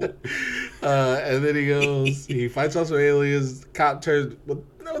 yo. And then he goes, he fights off some aliens. Cop turns,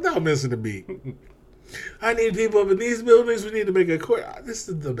 without missing a beat. I need people up in these buildings. We need to make a court. This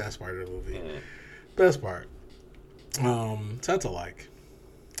is the best part of the movie. Best part. So that's a like.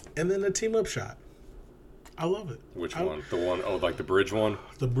 And then the team up shot. I love it. Which one? The one, like the bridge one?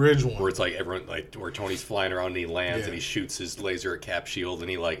 The bridge one. Where it's like everyone, like, where Tony's flying around and he lands and he Yeah. shoots his laser at Cap Shield and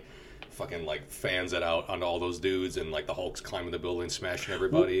he, like, fucking, like, fans it out onto all those dudes and, like, the Hulk's climbing the building, smashing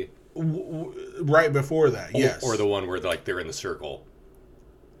everybody. Right before that, yes. Or the one where, like, they're in the circle.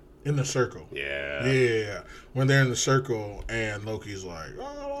 In the circle. Yeah. Yeah. When they're in the circle and Loki's like,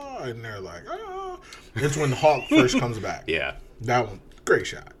 oh, and they're like, oh. It's when the Hulk first comes back. Yeah. That one, great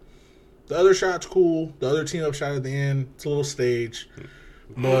shot. The other shot's cool. The other team up shot at the end, it's a little stage.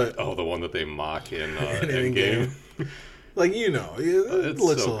 But Oh, the one that they mock in in Endgame. like, you know, It's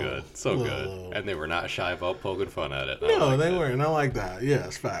looks so a good. little- So little- good. And they were not shy about poking fun at it. I No, liked they it. weren't. I like that.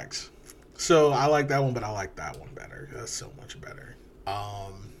 Yes, facts. So I like that one, but I like that one better. That's so much better.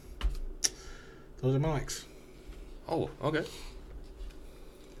 Those are my likes. Oh, okay.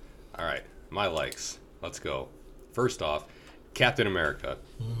 All right. My likes. Let's go. First off, Captain America.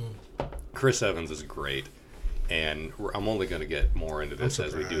 Chris Evans is great. And I'm only going to get more into this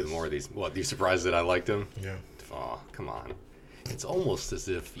as we do surprised. more of these. What, you surprised that I liked him? Yeah. Oh, come on. It's almost as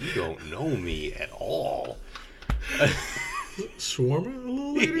if you don't know me at all. Shawarma a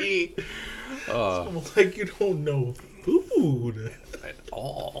little later? uh, Almost like you don't know food. at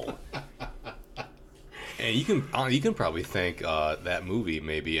all. And you can probably thank that movie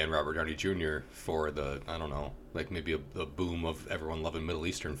maybe and Robert Downey Jr. for the, I don't know, like maybe a boom of everyone loving Middle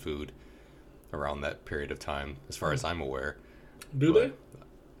Eastern food around that period of time, as far as I'm aware. Do But,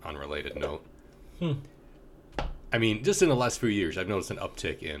 unrelated note. I mean, just in the last few years, I've noticed an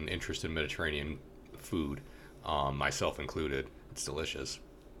uptick in interest in Mediterranean food, myself included. It's delicious.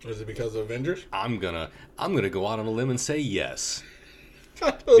 they? Is it because of Avengers? I'm gonna go out on a limb and say yes,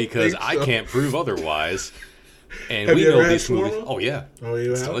 I don't because think I so. can't prove otherwise. And Have we you know ever had these movies. shawarma? Oh yeah, Oh,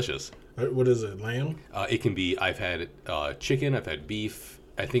 you it's have? delicious. What is it? Lamb? It can be. I've had chicken. I've had beef.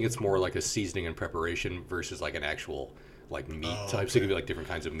 I think it's more like a seasoning and preparation versus like an actual like meat type. So it can be like different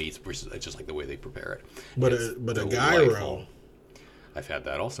kinds of meats versus it's just like the way they prepare it. But It's a delightful. gyro I've had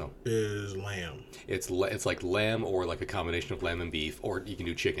that also. is lamb. It's like lamb or like a combination of lamb and beef, or you can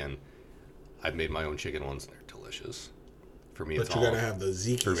do chicken. I've made my own chicken ones. They're delicious. For me, But it's you all. gotta have the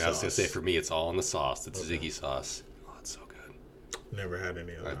ziki For me, I was sauce. gonna say for me, it's all in the sauce. It's ziki sauce. Oh, it's so good. Never had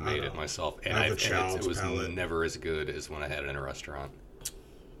any of that. I've made it myself, and, I have a it child's was palate. never as good as when I had it in a restaurant.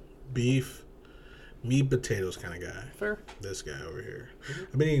 Beef, meat, potatoes kind of guy. Fair. This guy over here.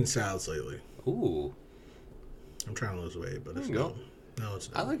 I've been eating salads lately. Ooh, I'm trying to lose weight, but it's you go. no, it's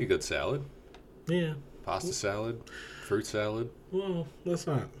I not. like a good salad. Yeah. Pasta salad, fruit salad, Well, let's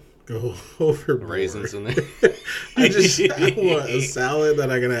not go overboard. raisins in there. I want a salad that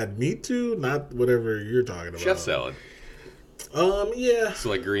I can add meat to, not whatever you're talking about. Chef salad. Yeah. So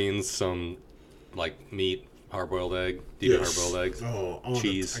like greens, some like meat, hard-boiled egg, deep Yes. hard-boiled eggs, Oh,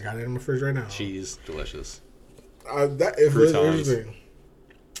 cheese. I got it in my fridge right now. cheese, delicious. That if Croutons. if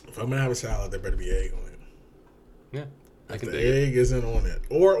I'm gonna have a salad, there better be egg on it. Yeah, I If can the dig it. egg isn't on it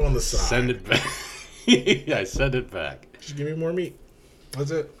or on the side, Send it back. Yeah, send it back. Just give me more meat.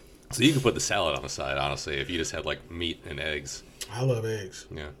 That's it. So you can put the salad on the side, honestly, if you just had like meat and eggs. I love eggs.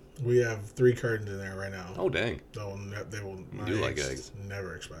 Yeah. We have 3 cartons in there right now. Oh dang. They will. My do like eggs.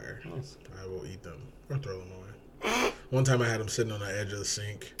 never expire. Nice. I will eat them or throw them away. One time I had them sitting on the edge of the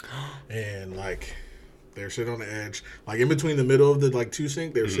sink, and like they're sitting on the edge, like in between the middle of the like 2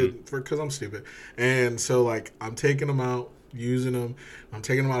 sink. They were sitting because I'm stupid, and so like I'm taking them out, using them. I'm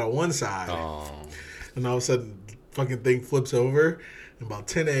taking them out on one side, Oh. and all of a sudden, fucking thing flips over, and about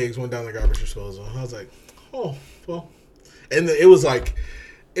 10 eggs went down the garbage disposal. I was like, oh well, and it was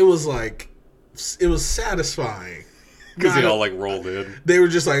satisfying. Because they Not- all like rolled in. They were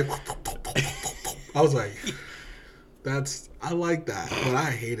just like, I was like, I like that, but I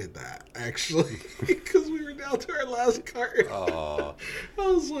hated that actually because we were down to our last carton. Oh. I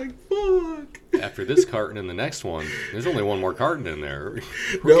was like, fuck. After this carton and the next one, there's only one more carton in there.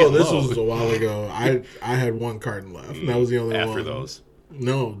 No, getting this low. was a while ago. I had 1 carton left. And that was the only one. After those.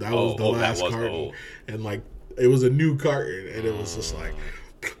 No, that was the last carton. And like, it was a new carton, and it was just like,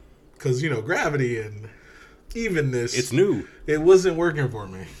 because gravity and evenness. It's new. It wasn't working for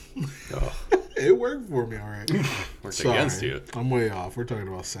me. Oh, It worked for me, all right. worked Sorry, against you. I'm way off. We're talking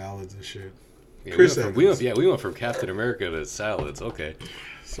about salads and shit. Yeah, Chris we went from Captain America to salads. Okay.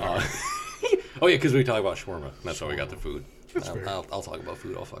 Sorry. Oh yeah, because we talk about shawarma. That's how we got the food. fair. I'll talk about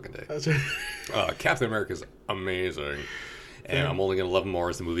food all fucking day. That's right. Captain America's amazing, and I'm only gonna love him more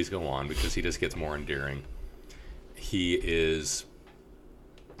as the movies go on because he just gets more endearing. He's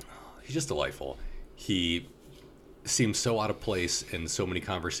just delightful. He seems so out of place in so many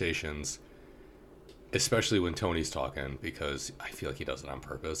conversations, especially when Tony's talking, because I feel like he does it on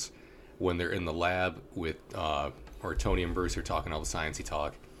purpose. When they're in the lab with, or Tony and Bruce are talking all the sciencey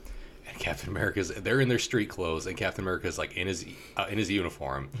talk, and Captain they're in their street clothes, and Captain America's like in his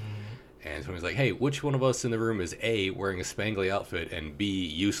uniform. And Tony's like, hey, which one of us in the room is A, wearing a spangly outfit, and B,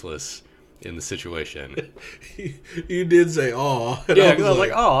 useless in the situation? You did say, aw. Yeah, because I was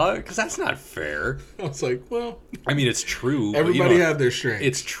like, aw, because that's not fair. I was like, well. I mean, it's true. Everybody had their strengths.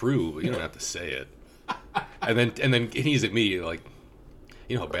 It's true, but you don't have to say it. And then he's immediately like,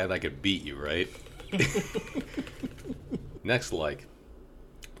 you know how bad I could beat you, right? Next,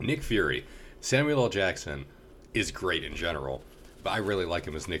 Nick Fury. Samuel L. Jackson is great in general, but I really like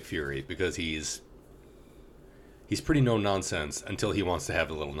him as Nick Fury because he's pretty no nonsense until he wants to have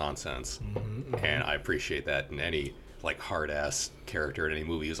a little nonsense. And I appreciate that in any hard ass character in any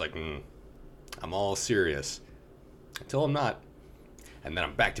movie. He's like, I'm all serious until I'm not, and then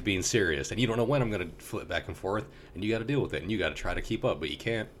I'm back to being serious, and you don't know when I'm gonna flip back and forth, and you got to deal with it, and you got to try to keep up, but you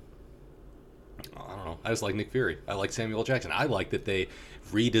can't. I don't know. I just like Nick Fury. I like Samuel L. Jackson. I like that they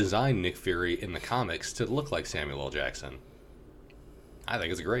redesigned Nick Fury in the comics to look like Samuel L. Jackson. I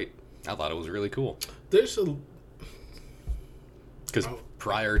think it's great. I thought it was really cool. Because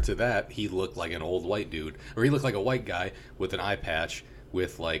prior to that, he looked like an old white dude. Or he looked like a white guy with an eye patch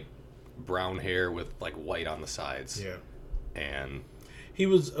with, brown hair with, white on the sides. Yeah. And he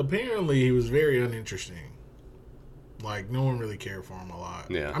was very uninteresting. No one really cared for him a lot.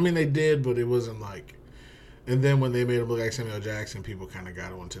 Yeah. I mean, they did, but it wasn't And then when they made him look like Samuel L. Jackson, people kind of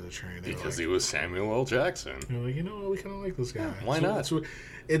got onto the train. Because he was Samuel L. Jackson. They're like, you know what? We kind of like this guy. Yeah, why not?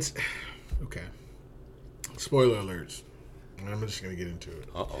 It's okay. Spoiler alerts. I'm just going to get into it.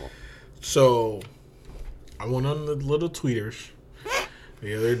 Uh-oh. So, I went on the little tweeters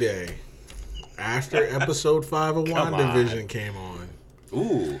the other day after episode 5 of WandaVision came on.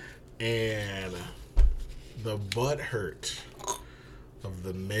 Ooh. And the butthurt of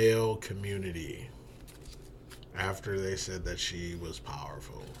the male community after they said that she was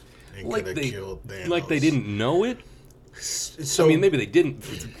powerful and could have killed Thanos. Like they didn't know it? So, I mean, maybe they didn't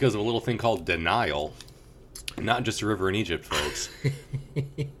because of a little thing called denial. Not just a river in Egypt, folks.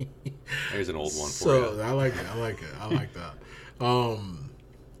 There's an old one for you. So, I like that.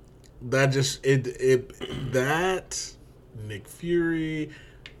 That just, that, Nick Fury,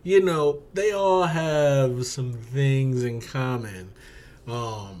 they all have some things in common.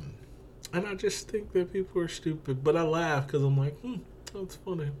 And I just think that people are stupid. But I laugh because I'm like, that's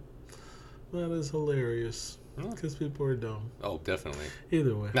funny. That is hilarious. Because people are dumb. Oh, definitely.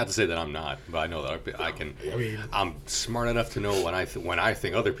 Either way. Not to say that I'm not, but I know that I can. I mean, I'm smart enough to know when I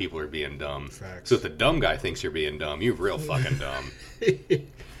think other people are being dumb. Facts. So if the dumb guy thinks you're being dumb, you're real fucking dumb. The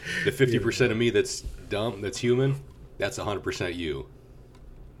 50% of me that's dumb, that's human, that's 100% you.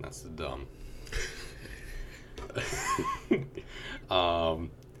 That's the dumb.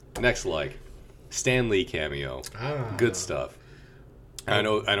 Next, Stan Lee cameo. Good stuff. I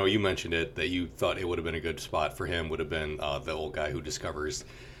know you mentioned it, that you thought it would have been a good spot for him would have been the old guy who discovers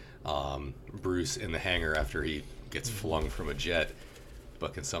Bruce in the hangar after he gets flung from a jet,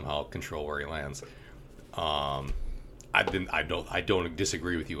 but can somehow control where he lands. I don't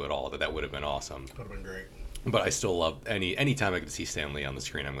disagree with you at all that would have been awesome. Would have been great. But I still love anytime I can see Stan Lee on the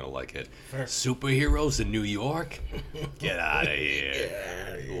screen, I'm gonna like it. Fair. Superheroes in New York? Get out of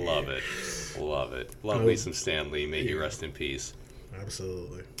here. Love it. Love me some Stan Lee. May he rest in peace.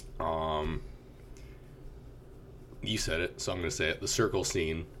 Absolutely. You said it, so I'm going to say it. The circle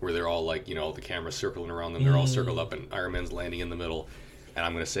scene where they're all the camera's circling around them. They're all circled up and Iron Man's landing in the middle. And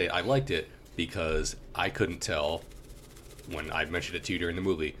I'm going to say I liked it because I couldn't tell when I mentioned it to you during the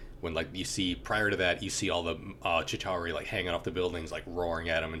movie. When you see, prior to that, you see all the Chitauri hanging off the buildings, roaring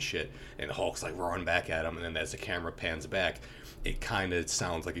at him and shit. And the Hulk's roaring back at him. And then as the camera pans back, it kind of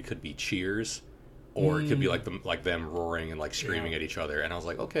sounds like it could be cheers. Or it could be them roaring and screaming at each other, and I was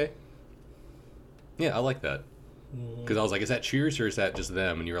like, okay, yeah, I like that. Because I was like, is that cheers or is that just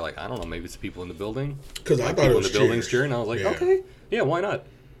them? And you were like, I don't know, maybe it's the people in the building. Because I thought it was people in the buildings cheering. And I was like, okay, yeah, why not?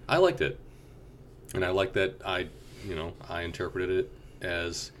 I liked it, and I liked that I interpreted it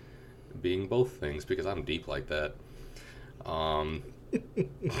as being both things because I'm deep like that.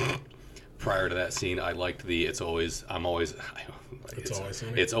 Prior to that scene, I liked the It's Always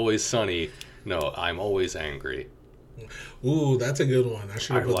Sunny. No, I'm always angry. Ooh, that's a good one. I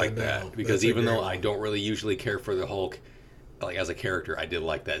should have put like that down. Because even though I don't really usually care for the Hulk, as a character, I did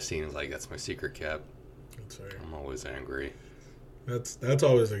like that scene. It's that's my secret, Cap. That's right. I'm always angry. That's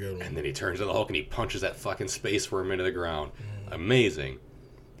always a good one. And then he turns to the Hulk and he punches that fucking space worm into the ground. Amazing.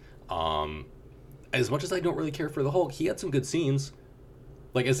 As much as I don't really care for the Hulk, he had some good scenes.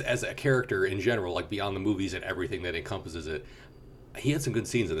 like as a character in general, like beyond the movies and everything that encompasses it, he had some good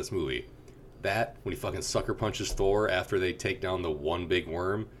scenes in this movie. That when he fucking sucker punches Thor after they take down the one big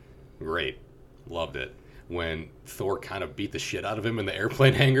worm, great, loved it. When Thor kind of beat the shit out of him in the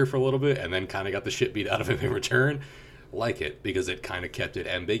airplane hangar for a little bit, and then kind of got the shit beat out of him in return, like it because it kind of kept it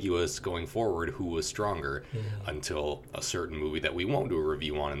ambiguous going forward who was stronger until a certain movie that we won't do a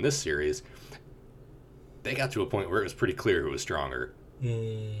review on in this series. They got to a point where it was pretty clear who was stronger.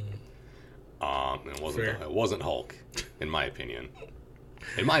 It wasn't Hulk, in my opinion.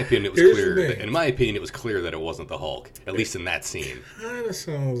 In my opinion, it was clear. In my opinion, it was clear that it wasn't the Hulk, at least in that scene. Kind of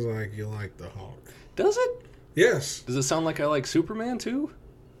sounds like you like the Hulk. Does it? Yes. Does it sound like I like Superman too?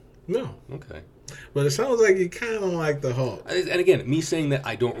 No. Okay. But it sounds like you kind of like the Hulk. And again, me saying that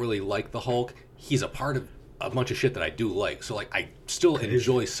I don't really like the Hulk, he's a part of a bunch of shit that I do like. So like, I still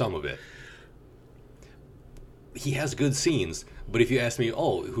enjoy some of it. He has good scenes, but if you ask me,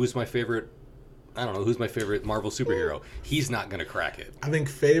 oh, who's my favorite? I don't know, who's my favorite Marvel superhero? He's not going to crack it. I think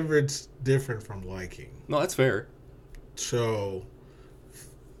favorite's different from liking. No, that's fair. So,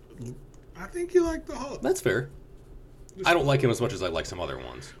 I think you like the Hulk. That's fair. I don't like him as much as I like some other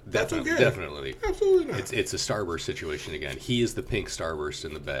ones. Definitely, okay. Definitely. Absolutely not. It's a Starburst situation again. He is the pink Starburst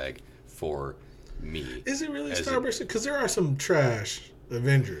in the bag for me. Is it really Starburst? Because there are some trash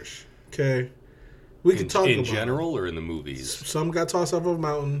Avengers. Okay, we can talk about in general or in the movies. Some got tossed off of a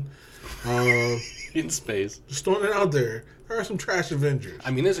mountain. In space. Just throwing it out there. There are some trash Avengers.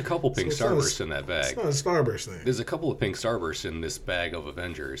 I mean, there's a couple pink Starbursts in that bag. It's not a Starburst thing. There's a couple of pink Starbursts in this bag of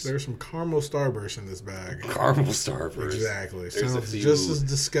Avengers. There's some caramel Starbursts in this bag. Caramel Starbursts. Exactly. Sounds just as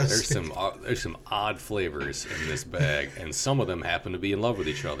disgusting. There's some odd flavors in this bag, and some of them happen to be in love with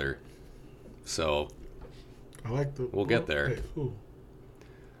each other. So, we'll get there. Hey, who?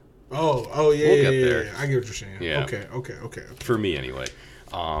 Oh, yeah, we'll get there. Yeah. I get what you're saying. Yeah. Okay. For me, anyway.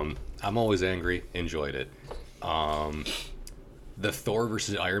 I'm always angry. Enjoyed it. The Thor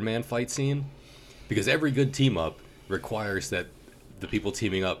versus Iron Man fight scene, because every good team up requires that the people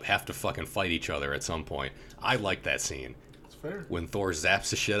teaming up have to fucking fight each other at some point. I like that scene. That's fair. When Thor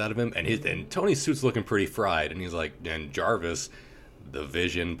zaps the shit out of him, and Tony's suit's looking pretty fried, and he's like, and Jarvis, the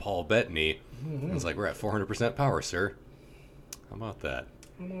Vision, Paul Bettany, he's like, we're at 400% power, sir. How about that?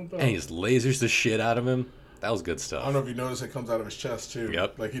 And he just lasers the shit out of him. That was good stuff. I don't know if you notice it comes out of his chest too.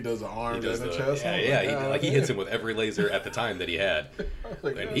 Yep. Like he does the arms and the chest. Yeah. He hits him with every laser at the time that he had,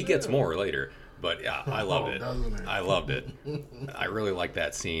 and he gets more later. But yeah, I loved it. I loved it. I really like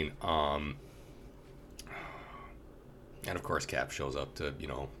that scene. And of course, Cap shows up to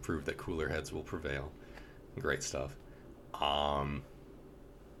prove that cooler heads will prevail. Great stuff.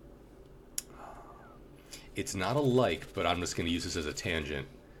 It's not a like, but I'm just going to use this as a tangent.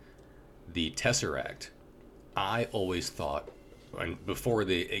 The Tesseract. I always thought, and before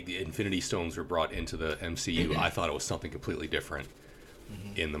the Infinity Stones were brought into the MCU, I thought it was something completely different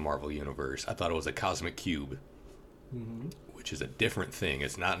in the Marvel Universe. I thought it was a cosmic cube, which is a different thing.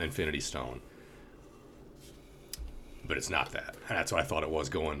 It's not an Infinity Stone. But it's not that. And that's what I thought it was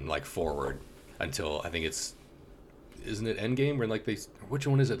going forward until I think isn't it Endgame where which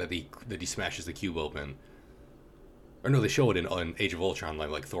one is it that he smashes the cube open? Or no, they show it in Age of Ultron,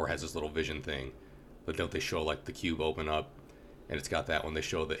 like Thor has this little vision thing. But don't they show the cube open up, and it's got that when they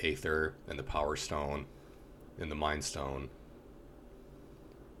show the Aether and the Power Stone and the Mind Stone.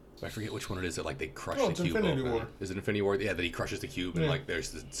 I forget which one it is that they crush the cube Infinity open. War. Is it Infinity War? Yeah, that he crushes the cube and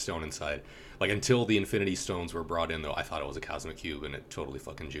there's the stone inside. Until the Infinity Stones were brought in though, I thought it was a cosmic cube and it totally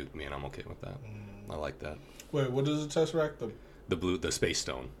fucking juked me, and I'm okay with that. I like that. Wait, what is the Tesseract? The Space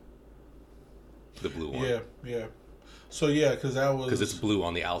Stone. The blue one. Yeah. So because that was because it's blue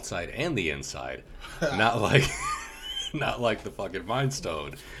on the outside and the inside, not like the fucking Mind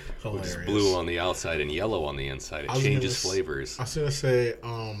Stone, which is blue on the outside and yellow on the inside. It changes flavors. I was gonna say,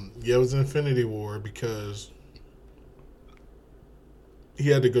 it was Infinity War because he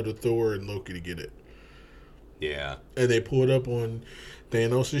had to go to Thor and Loki to get it. Yeah, and they pulled up on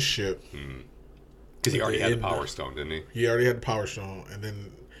Thanos' ship because he already had the Power Stone, didn't he? He already had the Power Stone, and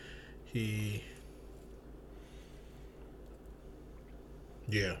then he.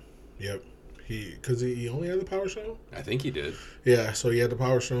 Yeah. Yep. Because he only had the Power Stone? I think he did. Yeah, so he had the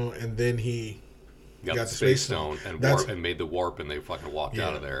Power Stone, and then he got the Space Stone and made the warp, and they fucking walked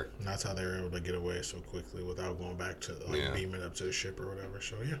out of there. And that's how they were able to get away so quickly without going back to beaming up to the ship or whatever.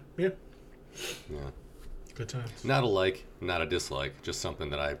 So yeah. Good times. Not a like, not a dislike, just something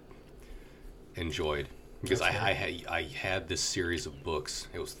that I enjoyed because I had this series of books.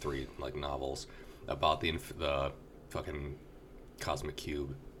 It was 3 novels about the fucking cosmic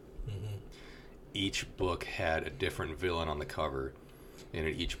cube. Each book had a different villain on the cover, and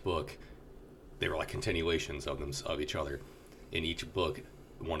in each book, they were like continuations of them of each other. In each book,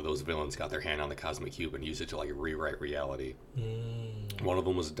 one of those villains got their hand on the cosmic cube and used it to like rewrite reality. One of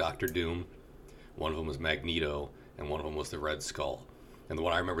them was Doctor Doom, one of them was Magneto, and one of them was the Red Skull. And the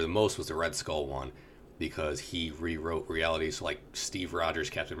one I remember the most was the Red Skull one, because he rewrote reality. So like Steve Rogers,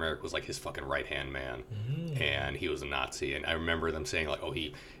 Captain America, was like his fucking right hand man, and he was a Nazi. And I remember them saying like, oh,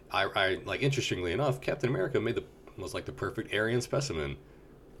 I like, interestingly enough, Captain America was like the perfect Aryan specimen,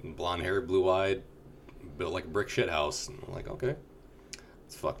 blonde hair, blue eyed, built like a brick shit house. And I'm like, okay,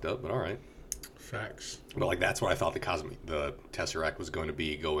 it's fucked up, but all right. Facts. But like that's what I thought the Tesseract was going to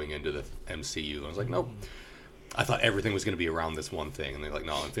be going into the MCU. And I was like, nope. I thought everything was going to be around this one thing, and they're like,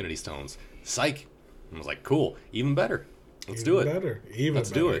 no, Infinity Stones, psych. And I was like, cool, even better. Let's do it.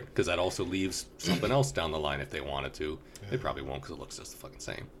 Let's do it, because that also leaves something else down the line if they wanted to. Yeah. They probably won't, because it looks just the fucking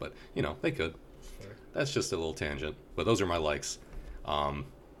same. But they could. That's just a little tangent. But those are my likes. I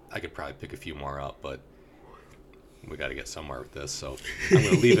could probably pick a few more up, but we got to get somewhere with this, so I'm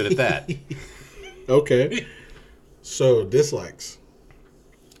going to leave it at that. Okay. So, dislikes.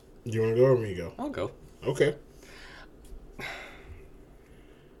 You want to go or me go? I'll go. Okay.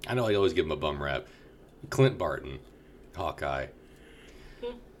 I know I always give him a bum rap. Clint Barton, Hawkeye.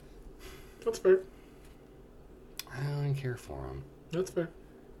 That's fair. I don't care for him. That's fair.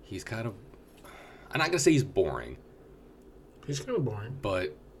 He's kind of... I'm not going to say he's boring. He's kind of boring.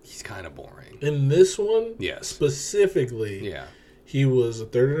 But he's kind of boring. In this one? Yes. Specifically. Yeah. He was a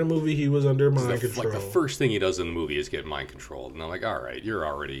third of the movie. He was under mind control. Like the first thing he does in the movie is get mind controlled. And I'm like, all right, you're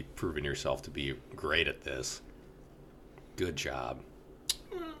already proving yourself to be great at this. Good job.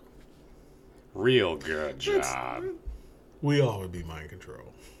 Real good job. We all would be mind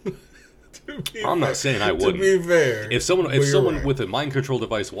controlled. I'm not saying I wouldn't. To be fair. If someone with a mind control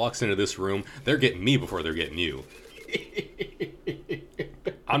device walks into this room, they're getting me before they're getting you.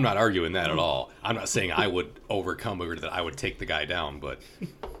 I'm not arguing that at all. I'm not saying I would overcome or that I would take the guy down, but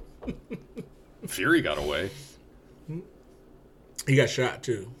Fury got away. He got shot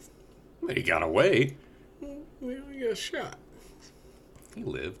too. He got away. He got shot. He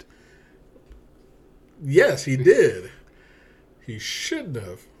lived. Yes, he did. He shouldn't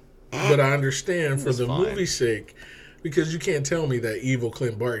have. But I understand for the movie's sake, because you can't tell me that evil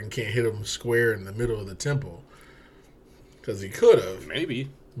Clint Barton can't hit him square in the middle of the temple. Because he could have. Maybe.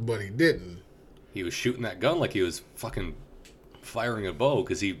 But he didn't. He was shooting that gun like he was fucking firing a bow,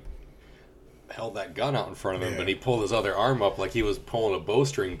 because he held that gun out in front of him, and he pulled his other arm up like he was pulling a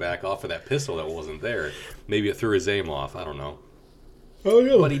bowstring back off of that pistol that wasn't there. Maybe it threw his aim off. I don't know. Oh,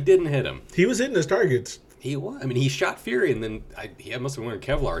 yeah. But he didn't hit him. He was hitting his targets. He was. I mean, he shot Fury, and then he must have been wearing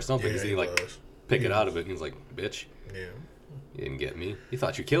Kevlar or something, because he pick it out of it, and he was like, bitch. Yeah. You didn't get me. You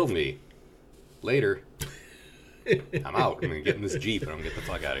thought you killed me. Later. I'm out. I'm going to get in this Jeep, and I'm going to get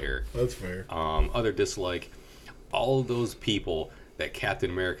the fuck out of here. That's fair. Other dislike, all those people that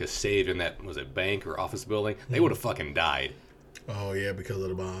Captain America saved in that, was it bank or office building, they would have fucking died. Oh, yeah, because of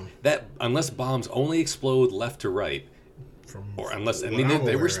the bomb. Unless bombs only explode left to right,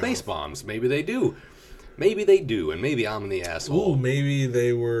 they were space bombs. Maybe they do. Maybe they do, and maybe I'm the asshole. Ooh, maybe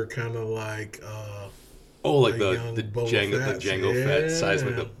they were kind of like... like the Jango Fett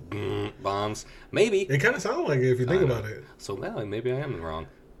seismic bombs. Maybe. It kind of sounded like it if you think about it. So now maybe I am wrong.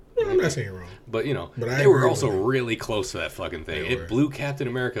 Well, I'm not saying you're wrong. But, they were also really close to that fucking thing. It blew Captain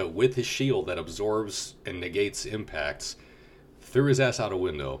America with his shield that absorbs and negates impacts, threw his ass out a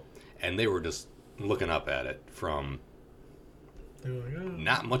window, and they were just looking up at it from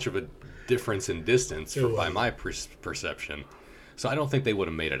not much of a difference in distance by my perception. So I don't think they would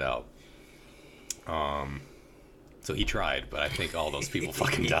have made it out. So he tried, but I think all those people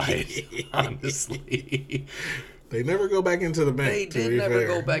fucking died, honestly. They never go back into the bank. They did never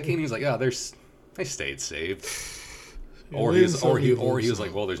go back in. He's like, they stayed saved. Or he was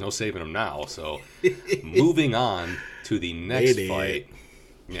like, well, there's no saving them now. So moving on to the next fight.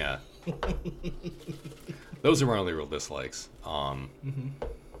 Yeah. Those are my only real dislikes. I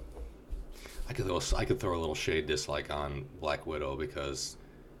could throw a little shade dislike on Black Widow, because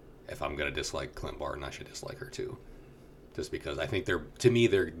if I'm gonna dislike Clint Barton, I should dislike her too. Just because I think they're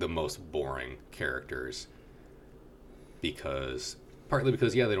the most boring characters. Partly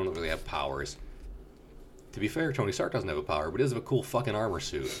because they don't really have powers. To be fair, Tony Stark doesn't have a power, but he does have a cool fucking armor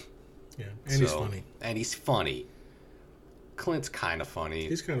suit. Yeah, he's funny. And he's funny. Clint's kind of funny.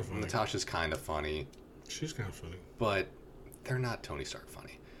 He's kind of funny. Natasha's kind of funny. She's kind of funny. But they're not Tony Stark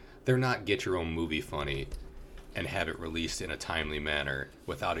funny. They're not get your own movie funny and have it released in a timely manner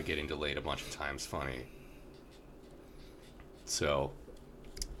without it getting delayed a bunch of times funny. So,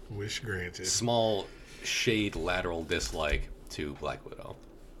 wish granted. Small shade lateral dislike to Black Widow.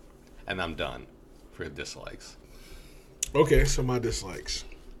 And I'm done for dislikes. Okay, so my dislikes.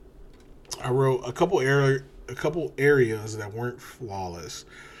 I wrote a couple areas that weren't flawless.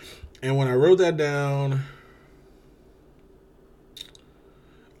 And when I wrote that down,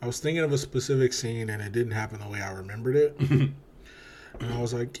 I was thinking of a specific scene and it didn't happen the way I remembered it. And I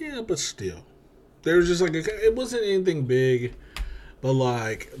was like, yeah, but still. There was just like, it wasn't anything big, but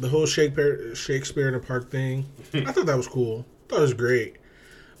like the whole Shakespeare in the Park thing, I thought that was cool. I thought it was great.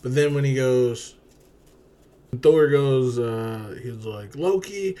 But then when Thor goes, he was like,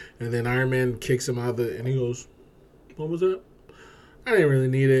 Loki, and then Iron Man kicks him out and he goes, what was that? I didn't really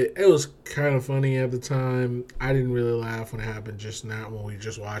need it. It was kind of funny at the time. I didn't really laugh when it happened just now when we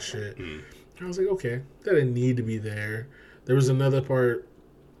just watched it. I was like, okay, that didn't need to be there. There was another part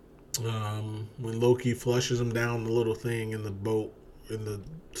when Loki flushes him down the little thing in the boat, in the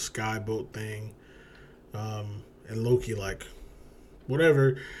sky boat thing. And Loki, like,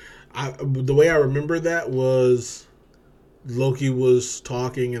 whatever. The way I remember that was Loki was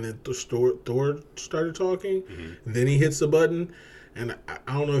talking and then Thor started talking. And then he hits the button. And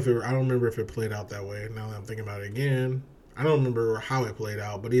I don't remember if it played out that way. Now that I'm thinking about it again, I don't remember how it played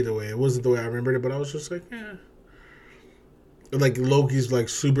out. But either way, it wasn't the way I remembered it. But I was just like, yeah. Like Loki's like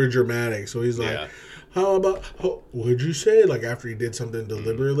super dramatic, so he's like, "How about what'd you say?" Like after he did something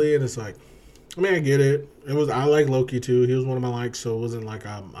deliberately, and it's like, I mean, I get it. I like Loki too. He was one of my likes, so it wasn't like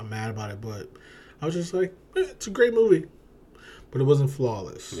I'm mad about it. But I was just like, it's a great movie, but it wasn't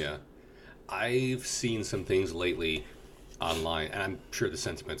flawless. Yeah, I've seen some things lately online, and I'm sure the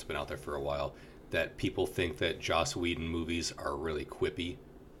sentiment's been out there for a while, that people think that Joss Whedon movies are really quippy,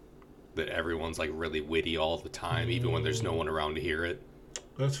 that everyone's like really witty all the time, even when there's no one around to hear it.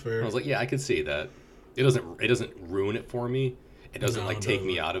 That's fair. And I was like, yeah, I could see that. It doesn't ruin it for me. It doesn't take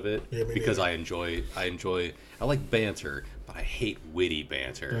me out of it, because I like banter, but I hate witty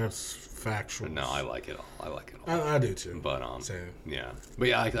banter. That's factual. But no, I like it all. I do too. But same. Yeah. But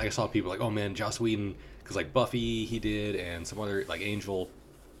yeah, I saw people like, oh man, Joss Whedon, because like Buffy he did, and some other like Angel,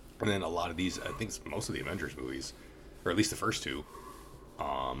 and then a lot of these, I think it's most of the Avengers movies, or at least the first two.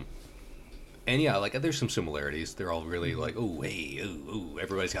 And yeah, like there's some similarities. They're all really like, oh, hey, ooh,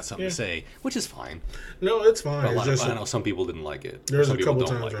 everybody's got something to say, which is fine. No, it's fine. But I know some people didn't like it. There's some a couple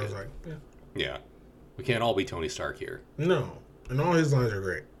people times where I was like, yeah, we can't all be Tony Stark here. No, and all his lines are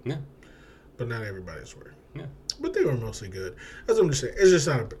great. Yeah, but not everybody's were. Yeah, but they were mostly good. That's what I'm just saying. It's just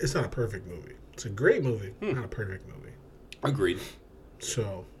not a perfect movie. It's a great movie, not a perfect movie. Agreed.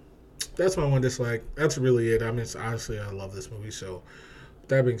 So that's my one dislike. That's really it. I mean, honestly, I love this movie. So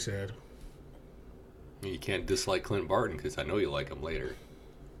that being said. You can't dislike Clint Barton because I know you like him later.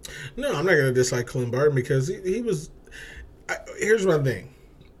 No, I'm not going to dislike Clint Barton because he was... here's my thing.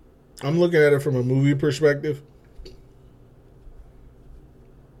 I'm looking at it from a movie perspective.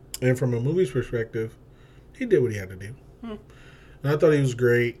 And from a movie's perspective, he did what he had to do. And I thought he was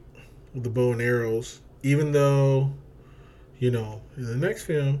great with the bow and arrows. Even though, in the next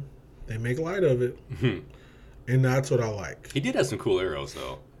film, they make light of it. And that's what I like. He did have some cool arrows,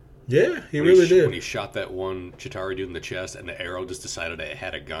 though. Yeah, he really did. When he shot that one Chitauri dude in the chest, and the arrow just decided it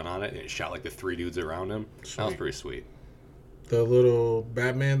had a gun on it, and it shot like the 3 dudes around him. Sweet. That was pretty sweet. The little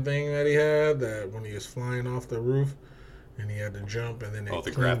Batman thing that he had, that when he was flying off the roof, and he had to jump, and then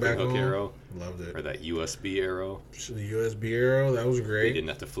the grappling hook arrow. Loved it. Or that USB arrow. The USB arrow, that was great. He didn't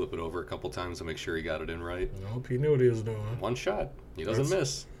have to flip it over a couple times to make sure he got it in right. Nope, he knew what he was doing. One shot. He doesn't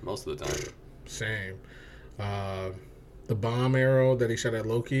miss most of the time. Same. The bomb arrow that he shot at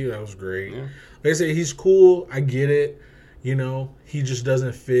Loki, that was great. Yeah. Like I said, he's cool. I get it. He just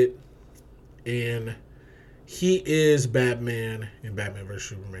doesn't fit. And he is Batman in Batman vs.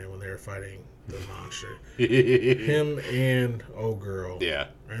 Superman when they were fighting the monster. Him and girl. Yeah.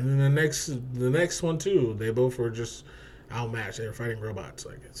 And then the next one too. They both were just outmatched. They were fighting robots.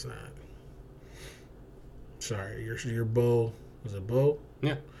 Like, it's not. Sorry, your bow was a bow.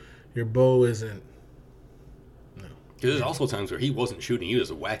 Yeah. Your bow isn't. Because there's also times where he wasn't shooting, he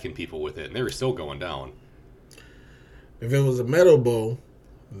was whacking people with it, and they were still going down. If it was a metal bow,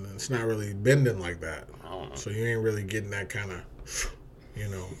 it's not really bending like that. I don't know. So you ain't really getting that kind of,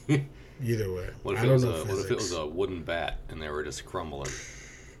 either way. What if it was a wooden bat, and they were just crumbling?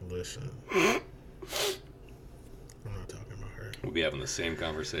 Listen. I'm not talking about her. We'll be having the same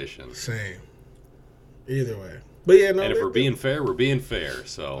conversation. Same. Either way. But yeah, no. And if we're being fair, we're being fair.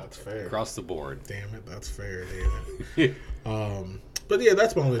 So that's fair. Across the board. Damn it, that's fair, damn it. But yeah,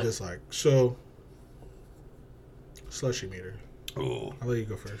 that's my only dislike. So, slushy meter. Oh. I'll let you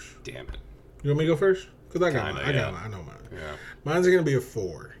go first. Damn it. You want me to go first? Because I know mine. Yeah. Mine's going to be a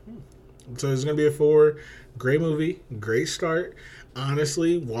 4. So it's gonna be a 4. Great movie, great start.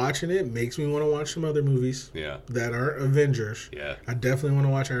 Honestly, watching it makes me want to watch some other movies Yeah. that aren't Avengers. Yeah. I definitely want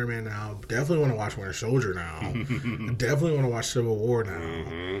to watch Iron Man now. Definitely want to watch Winter Soldier now. I definitely want to watch Civil War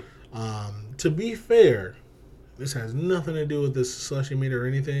now. To be fair, this has nothing to do with this slushy meat or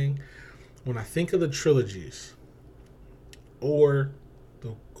anything. When I think of the trilogies or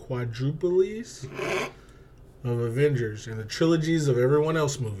the quadruplies of Avengers and the trilogies of everyone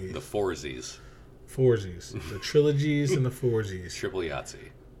else movies, The Forzies. Forzies, the trilogies and the Forzies. Triple Yahtzee.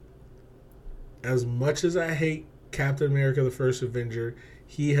 As much as I hate Captain America: The First Avenger,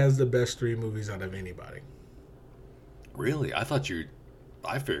 he has the best 3 movies out of anybody. Really? I figured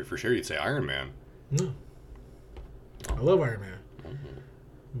for sure you'd say Iron Man. No, I love Iron Man,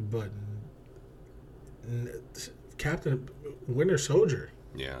 but Captain Winter Soldier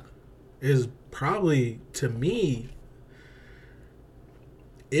Yeah. is probably, to me,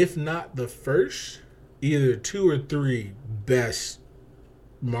 if not the first, either 2 or 3 best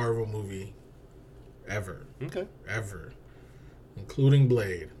Marvel movie ever. Okay. Ever. Including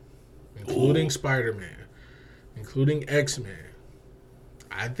Blade. Including Spider-Man. Including X-Men.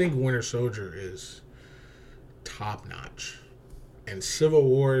 I think Winter Soldier is top notch. And Civil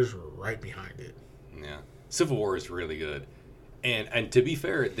War is right behind it. Yeah. Civil War is really good. And to be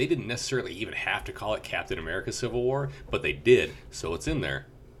fair, they didn't necessarily even have to call it Captain America Civil War, but they did, so it's in there.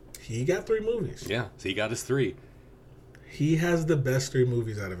 He got 3 movies. Yeah, so he got his 3. He has the best 3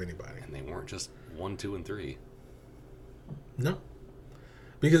 movies out of anybody. And they weren't just 1, 2, and 3. No.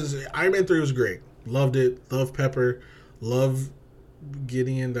 Because Iron Man 3 was great. Loved it. Loved Pepper. Loved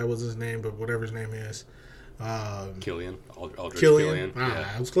Gideon. That was his name, but whatever his name is. Killian. Aldrich Killian. Killian.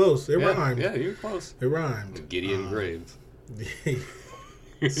 It was close. It rhymed. Yeah, you were close. It rhymed. Gideon Graves.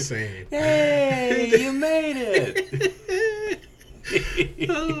 Same. Hey, you made it!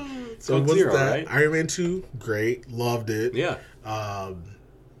 So Coke what's Zero, that? right? Iron Man 2, great. Loved it. Yeah.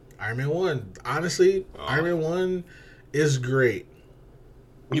 Iron Man 1. Honestly, Iron Man 1 is great.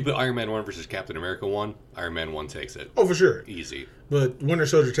 You put Iron Man 1 versus Captain America 1, Iron Man 1 takes it. Oh, for sure. Easy. But Winter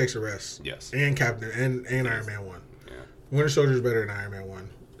Soldier takes the rest. Yes. And Captain and Iron Man 1. Yeah. Winter Soldier is better than Iron Man 1.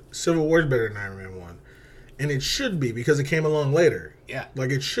 Civil War is better than Iron Man 1. And it should be because it came along later. Yeah. Like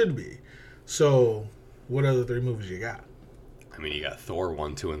it should be. So, what other 3 movies you got? I mean, you got Thor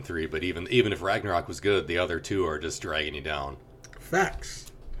 1, 2, and 3, but even if Ragnarok was good, the other 2 are just dragging you down.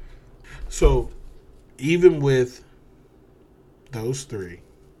 Facts. So, even with those 3,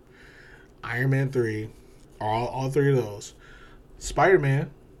 Iron Man 3, all 3 of those, Spider-Man,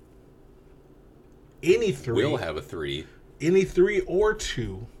 any 3. We'll have a 3. Any 3 or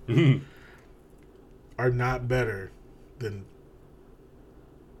 2 are not better than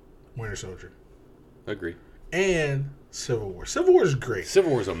Winter Soldier. Agree. And Civil War. Civil War is great.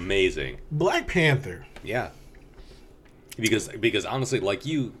 Civil War is amazing. Black Panther. Yeah. Because honestly, like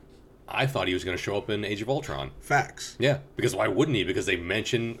you, I thought he was going to show up in Age of Ultron. Facts. Yeah. Because why wouldn't he? Because they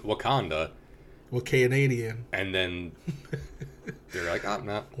mention Wakanda. Well, Canadian. And then they're like, oh,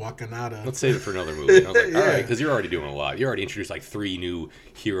 no. Wakanada. Let's save it for another movie. And I was like, all Yeah. right, because you're already doing a lot. You already introduced like 3 new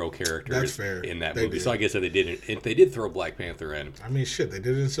hero characters That's fair. in that They movie. did. So I guess that they did throw Black Panther in. I mean, shit, they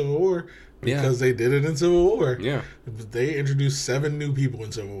did it in Civil War Yeah. because they did it in Civil War. Yeah. They introduced 7 new people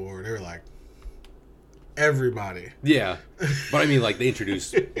in Civil War. They were like, everybody. Yeah. But I mean, like, they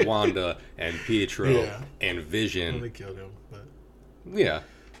introduced Wanda and Pietro Yeah. and They Vision. killed him. But Yeah.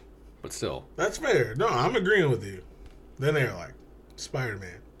 But still. that's fair. No, I'm agreeing with you. Then they're like,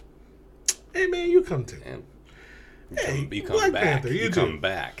 Spider-Man. Hey, man, you come too. Man, Hey, you come Black back. Panther, you you too. come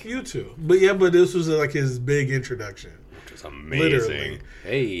back. You too. But yeah, but this was like his big introduction. Which is amazing. Literally.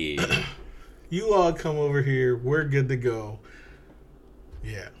 Hey. You all come over here. We're good to go.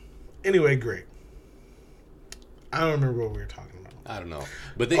 Yeah. Anyway, great. I don't remember what we were talking about. I don't know.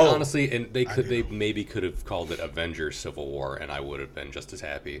 But they Oh, honestly, and they do. maybe could have called it Avengers Civil War, and I would have been just as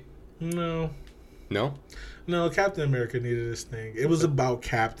happy. No. No? No, Captain America needed this thing. It was about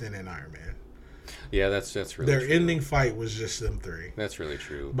Captain and Iron Man. Yeah, that's really Their true. ending fight was just them 3. That's really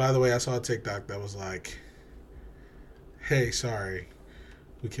true. By the way, I saw a TikTok that was like, hey, sorry,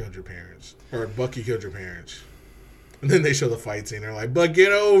 we killed your parents. Or Bucky killed your parents. And then they show the fight scene. They're like, but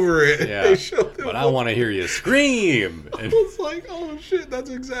get over it. Yeah. They show them But I want to hear you scream. I was like, oh shit,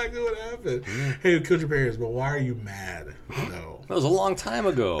 that's exactly what happened. Hey, we killed your parents, but why are you mad? No. That was a long time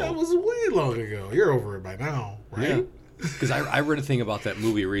ago. That was way long ago. You're over it by now, right? Yeah. Because I read a thing about that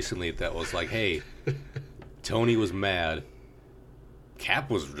movie recently that was like, hey, Tony was mad. Cap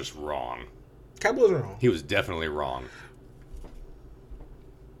was just wrong. Cap wasn't wrong. He was definitely wrong.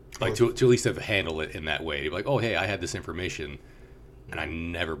 Like, to at least have handled it in that way. He'd be like, oh, hey, I had this information. and I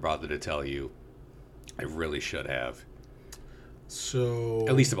never bothered to tell you. I really should have. So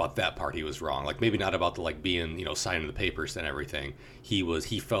At least about that part, he was wrong. Like maybe not about the being signing the papers and everything. He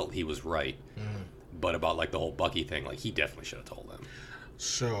felt he was right, but about the whole Bucky thing, he definitely should have told them.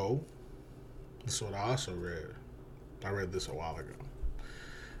 So this is what I also read. I read this a while ago.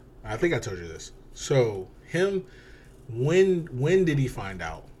 I think I told you this. So him, when did he find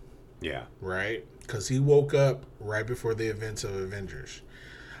out? Yeah. Right? Because he woke up right before the events of Avengers.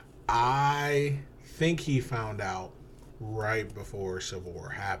 I think he found out right before Civil War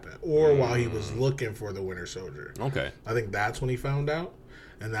happened, or while he was looking for the Winter Soldier. Okay. I think that's when he found out,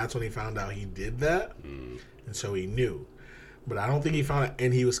 and that's when he found out he did that, and so he knew. But I don't think he found it,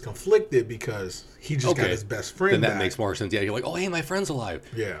 and he was conflicted because he just got his best friend Then that back. makes more sense. Yeah, you're like, oh, hey, my friend's alive.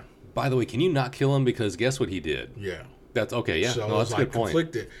 Yeah. By the way, can you not kill him? Because guess what he did? Yeah. That's okay. Yeah, So no, that's a good point.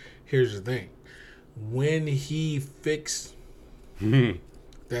 Conflicted. Here's the thing: when he fixed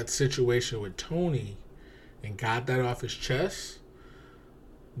that situation with Tony and got that off his chest,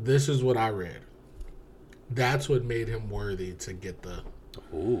 this is what I read. That's what made him worthy to get the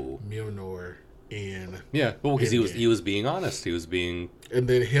Mjolnir in. Yeah, well, because he was being honest. He was being, and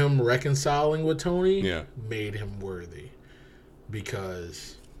then him reconciling with Tony made him worthy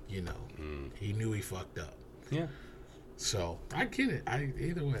because he knew he fucked up. Yeah. So I get it.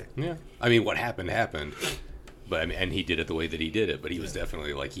 Either way. Yeah. I mean, what happened, but and he did it the way that he did it. But he was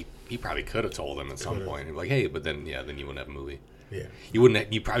definitely he probably could have told him at some point. He'd be like, hey, but then you wouldn't have a movie. Yeah.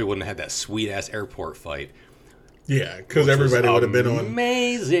 You probably wouldn't have had that sweet ass airport fight. Yeah, because everybody would have been on.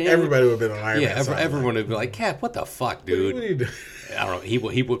 Amazing. Everybody would have been on Iron Man. Yeah, everyone would be like, Cap, what the fuck, dude? What are you doing? I don't know.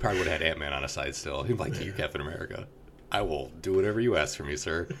 He would probably would have had Ant-Man on his side still. He'd be like, you're Captain America. I will do whatever you ask from me,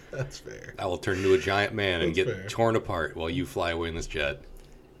 sir. That's fair. I will turn into a giant man and get fair. torn apart while you fly away in this jet.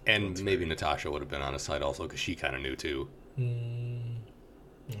 And maybe Natasha would have been on his side also because she kind of knew too.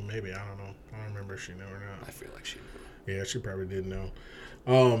 Maybe, I don't know. I don't remember if she knew or not. I feel like she knew. Yeah, she probably did know.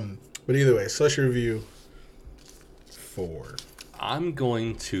 But either way, so let's review 4. I'm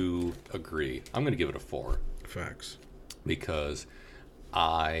going to agree. I'm going to give it a 4. Facts. Because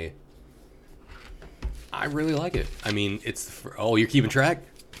I really like it. I mean, you're keeping track?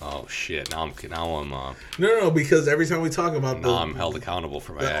 Oh shit! Now I'm No, because every time we talk about I'm held accountable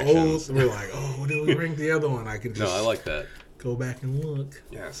for my actions. We're like, what did we rank the other one? I can just I like that. Go back and look.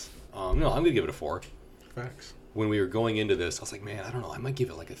 Yes. No, I'm gonna give it a 4. Facts. When we were going into this, I was like, man, I don't know. I might give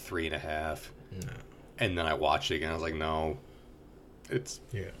it like a 3.5. No. And then I watched it again. I was like, no, it's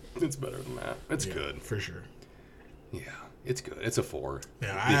better than that. It's good for sure. Yeah, it's good. It's a 4.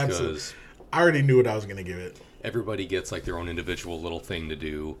 Yeah, because I already knew what I was gonna give it. Everybody gets their own individual little thing to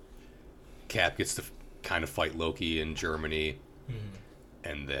do. Cap gets to kind of fight Loki in Germany,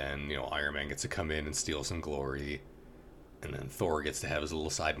 and then Iron Man gets to come in and steal some glory, and then Thor gets to have his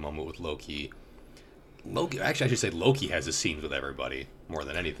little side moment with Loki. Actually, I should say Loki has his scenes with everybody more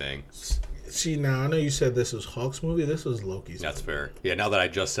than anything. See, now I know you said this was Hulk's movie. This was Loki's. That's movie. fair. Yeah, now that I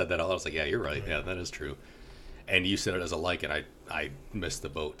just said that, I was like, yeah, you're right. Yeah, that is true. And you said it as a like, and I missed the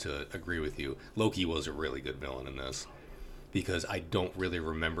boat to agree with you. Loki was a really good villain in this because I don't really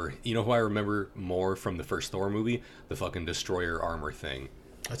remember. You know who I remember more from the first Thor movie? The fucking destroyer armor thing.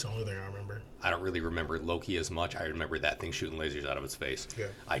 That's the only thing I remember. I don't really remember Loki as much. I remember that thing shooting lasers out of its face. Yeah.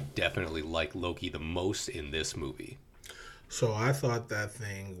 I definitely like Loki the most in this movie. So I thought that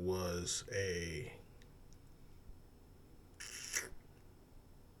thing was a...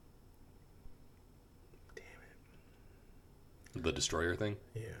 The destroyer thing?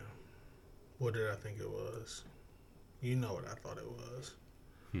 Yeah. What did I think it was? You know what I thought it was.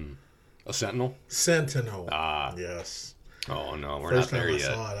 A Sentinel? Sentinel. Ah. Yes. Oh, no, we're First not there time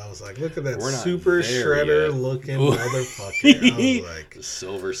yet. I saw it, I was like, look at that We're not super there shredder yet. looking motherfucker. I was like... The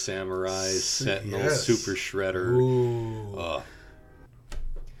Silver Samurai, Sentinel, yes. Super Shredder. Ooh.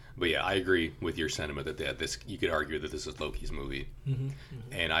 But yeah, I agree with your sentiment that this, you could argue that this is Loki's movie.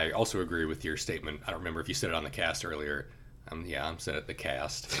 And I also agree with your statement. I don't remember if you said it on the cast earlier. I'm said it the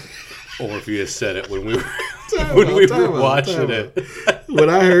cast, or if you just said it when we were watching it. When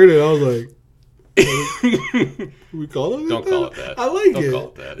I heard it, I was like, "We call it? Don't call it that. I like Don't it. Call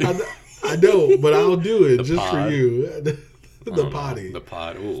it that. I know, but I'll do it The just pod. for you. The I potty. don't know. The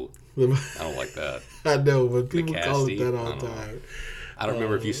pod. Ooh, I don't like that. I know, but people call it casty? that all I the don't know. time. I don't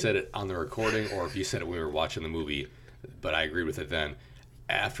remember if you said it on the recording or if you said it when we were watching the movie, but I agreed with it then.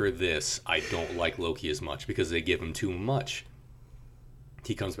 After this, I don't like Loki as much because they give him too much.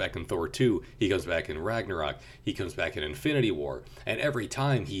 He comes back in Thor 2, he comes back in Ragnarok, he comes back in Infinity War, and every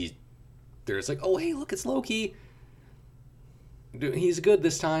time there's like, oh hey, look, it's Loki. Dude, he's good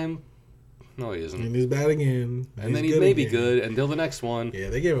this time. No, he isn't. And he's bad again. And then he may be good until the next one. Yeah,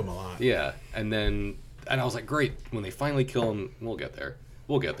 they gave him a lot. Yeah, and I was like, great. When they finally kill him, we'll get there.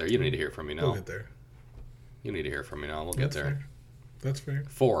 We'll get there. You don't need to hear from me now. We'll get there. You need to hear from me now. We'll get there. Fair. That's fair.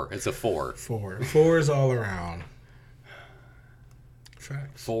 4. It's a 4. 4. 4 is all around.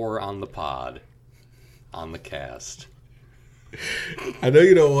 Facts. 4 on the pod. On the cast. I know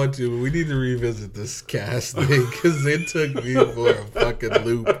you don't want to, but we need to revisit this cast thing because it took me for a fucking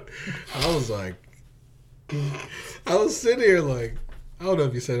loop. I was sitting here like, I don't know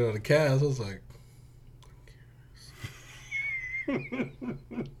if you said it on the cast. I was like,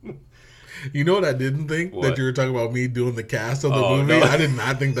 you know what I didn't think? What? That you were talking about me doing the cast of the movie. No. I did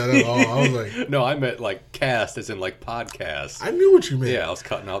not think that at all. I was like, no, I meant like cast as in like podcast. I knew what you meant. Yeah, I was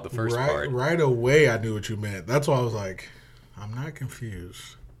cutting out the first part. Right away, I knew what you meant. That's why I was like, I'm not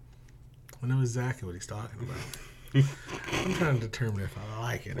confused. I know exactly what he's talking about. I'm trying to determine if I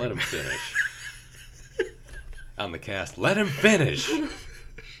like it. Let him finish. On the cast, let him finish.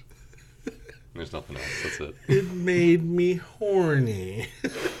 There's nothing else. That's it. It made me horny.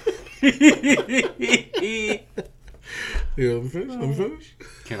 You let me finish? Let me finish?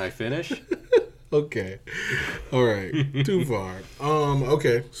 Can I finish? Okay. All right. Too far.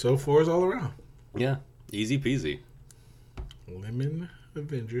 Okay. So 4 is all around. Yeah. Easy peasy. Lemon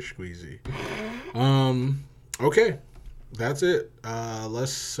Avenger Squeezy. Okay. That's it.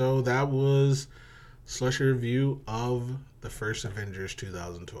 So that was Slushy review of the first Avengers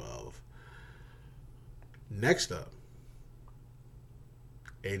 2012. Next up,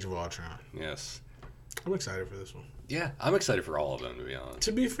 Age of Ultron. Yes. I'm excited for this one. Yeah, I'm excited for all of them, to be honest.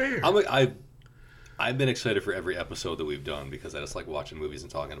 To be fair. I've been excited for every episode that we've done because I just like watching movies and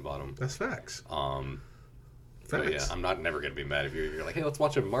talking about them. That's facts. Facts. Facts. Yeah, I'm never going to be mad if you're like, hey, let's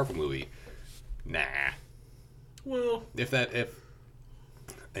watch a Marvel movie. Nah. Well.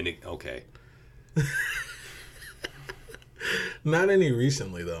 Okay. Not any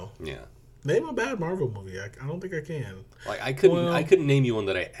recently, though. Yeah. Name a bad Marvel movie. I don't think I can. Like I couldn't name you one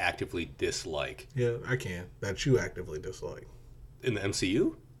that I actively dislike. Yeah, I can. That you actively dislike. In the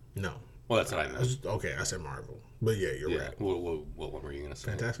MCU? No. Well, that's what I meant. Okay, I said Marvel. But yeah, you're right. What one were you going to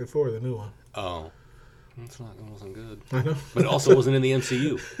say? Fantastic Four, the new one. Oh. It wasn't good. I know. But it also wasn't in the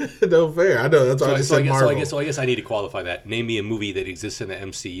MCU. No, fair. I know. That's why I said Marvel. So I guess I need to qualify that. Name me a movie that exists in the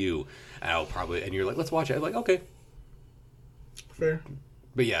MCU. And you're like, let's watch it. I'm like, okay. Fair.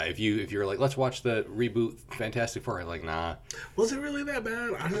 But yeah, if you're like, let's watch the reboot Fantastic Four, I'm like, nah. Was it really that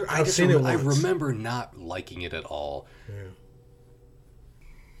bad? I've seen it once. I remember not liking it at all. Yeah.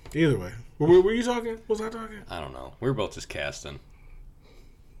 Either way. Were you talking? Was I talking? I don't know. We were both just casting.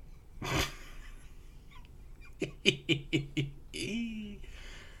 I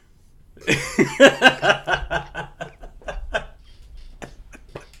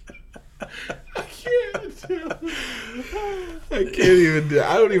can't even do.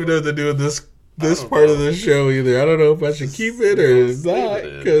 I don't even know what to do with this part of the show either. I don't know if I should keep it or not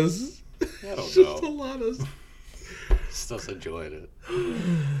because it's just a lot of. Just enjoying it,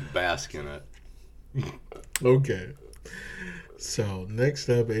 bask in it. Okay. So next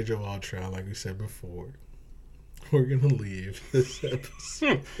up, Age of Ultron. Like we said before, we're gonna leave this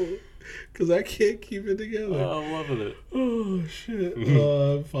episode because I can't keep it together. Oh, I'm loving it. Oh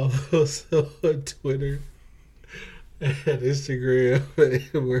shit! Follow us on Twitter and Instagram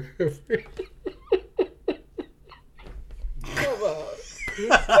and wherever. Come on.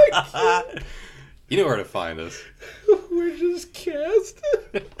 You know where to find us. We're just casting.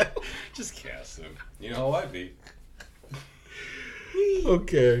 Just casting. You know how I'd be.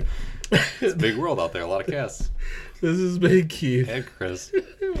 Okay. It's a big world out there. A lot of casts. This has been Keith. And Chris.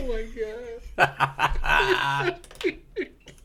 Oh my god.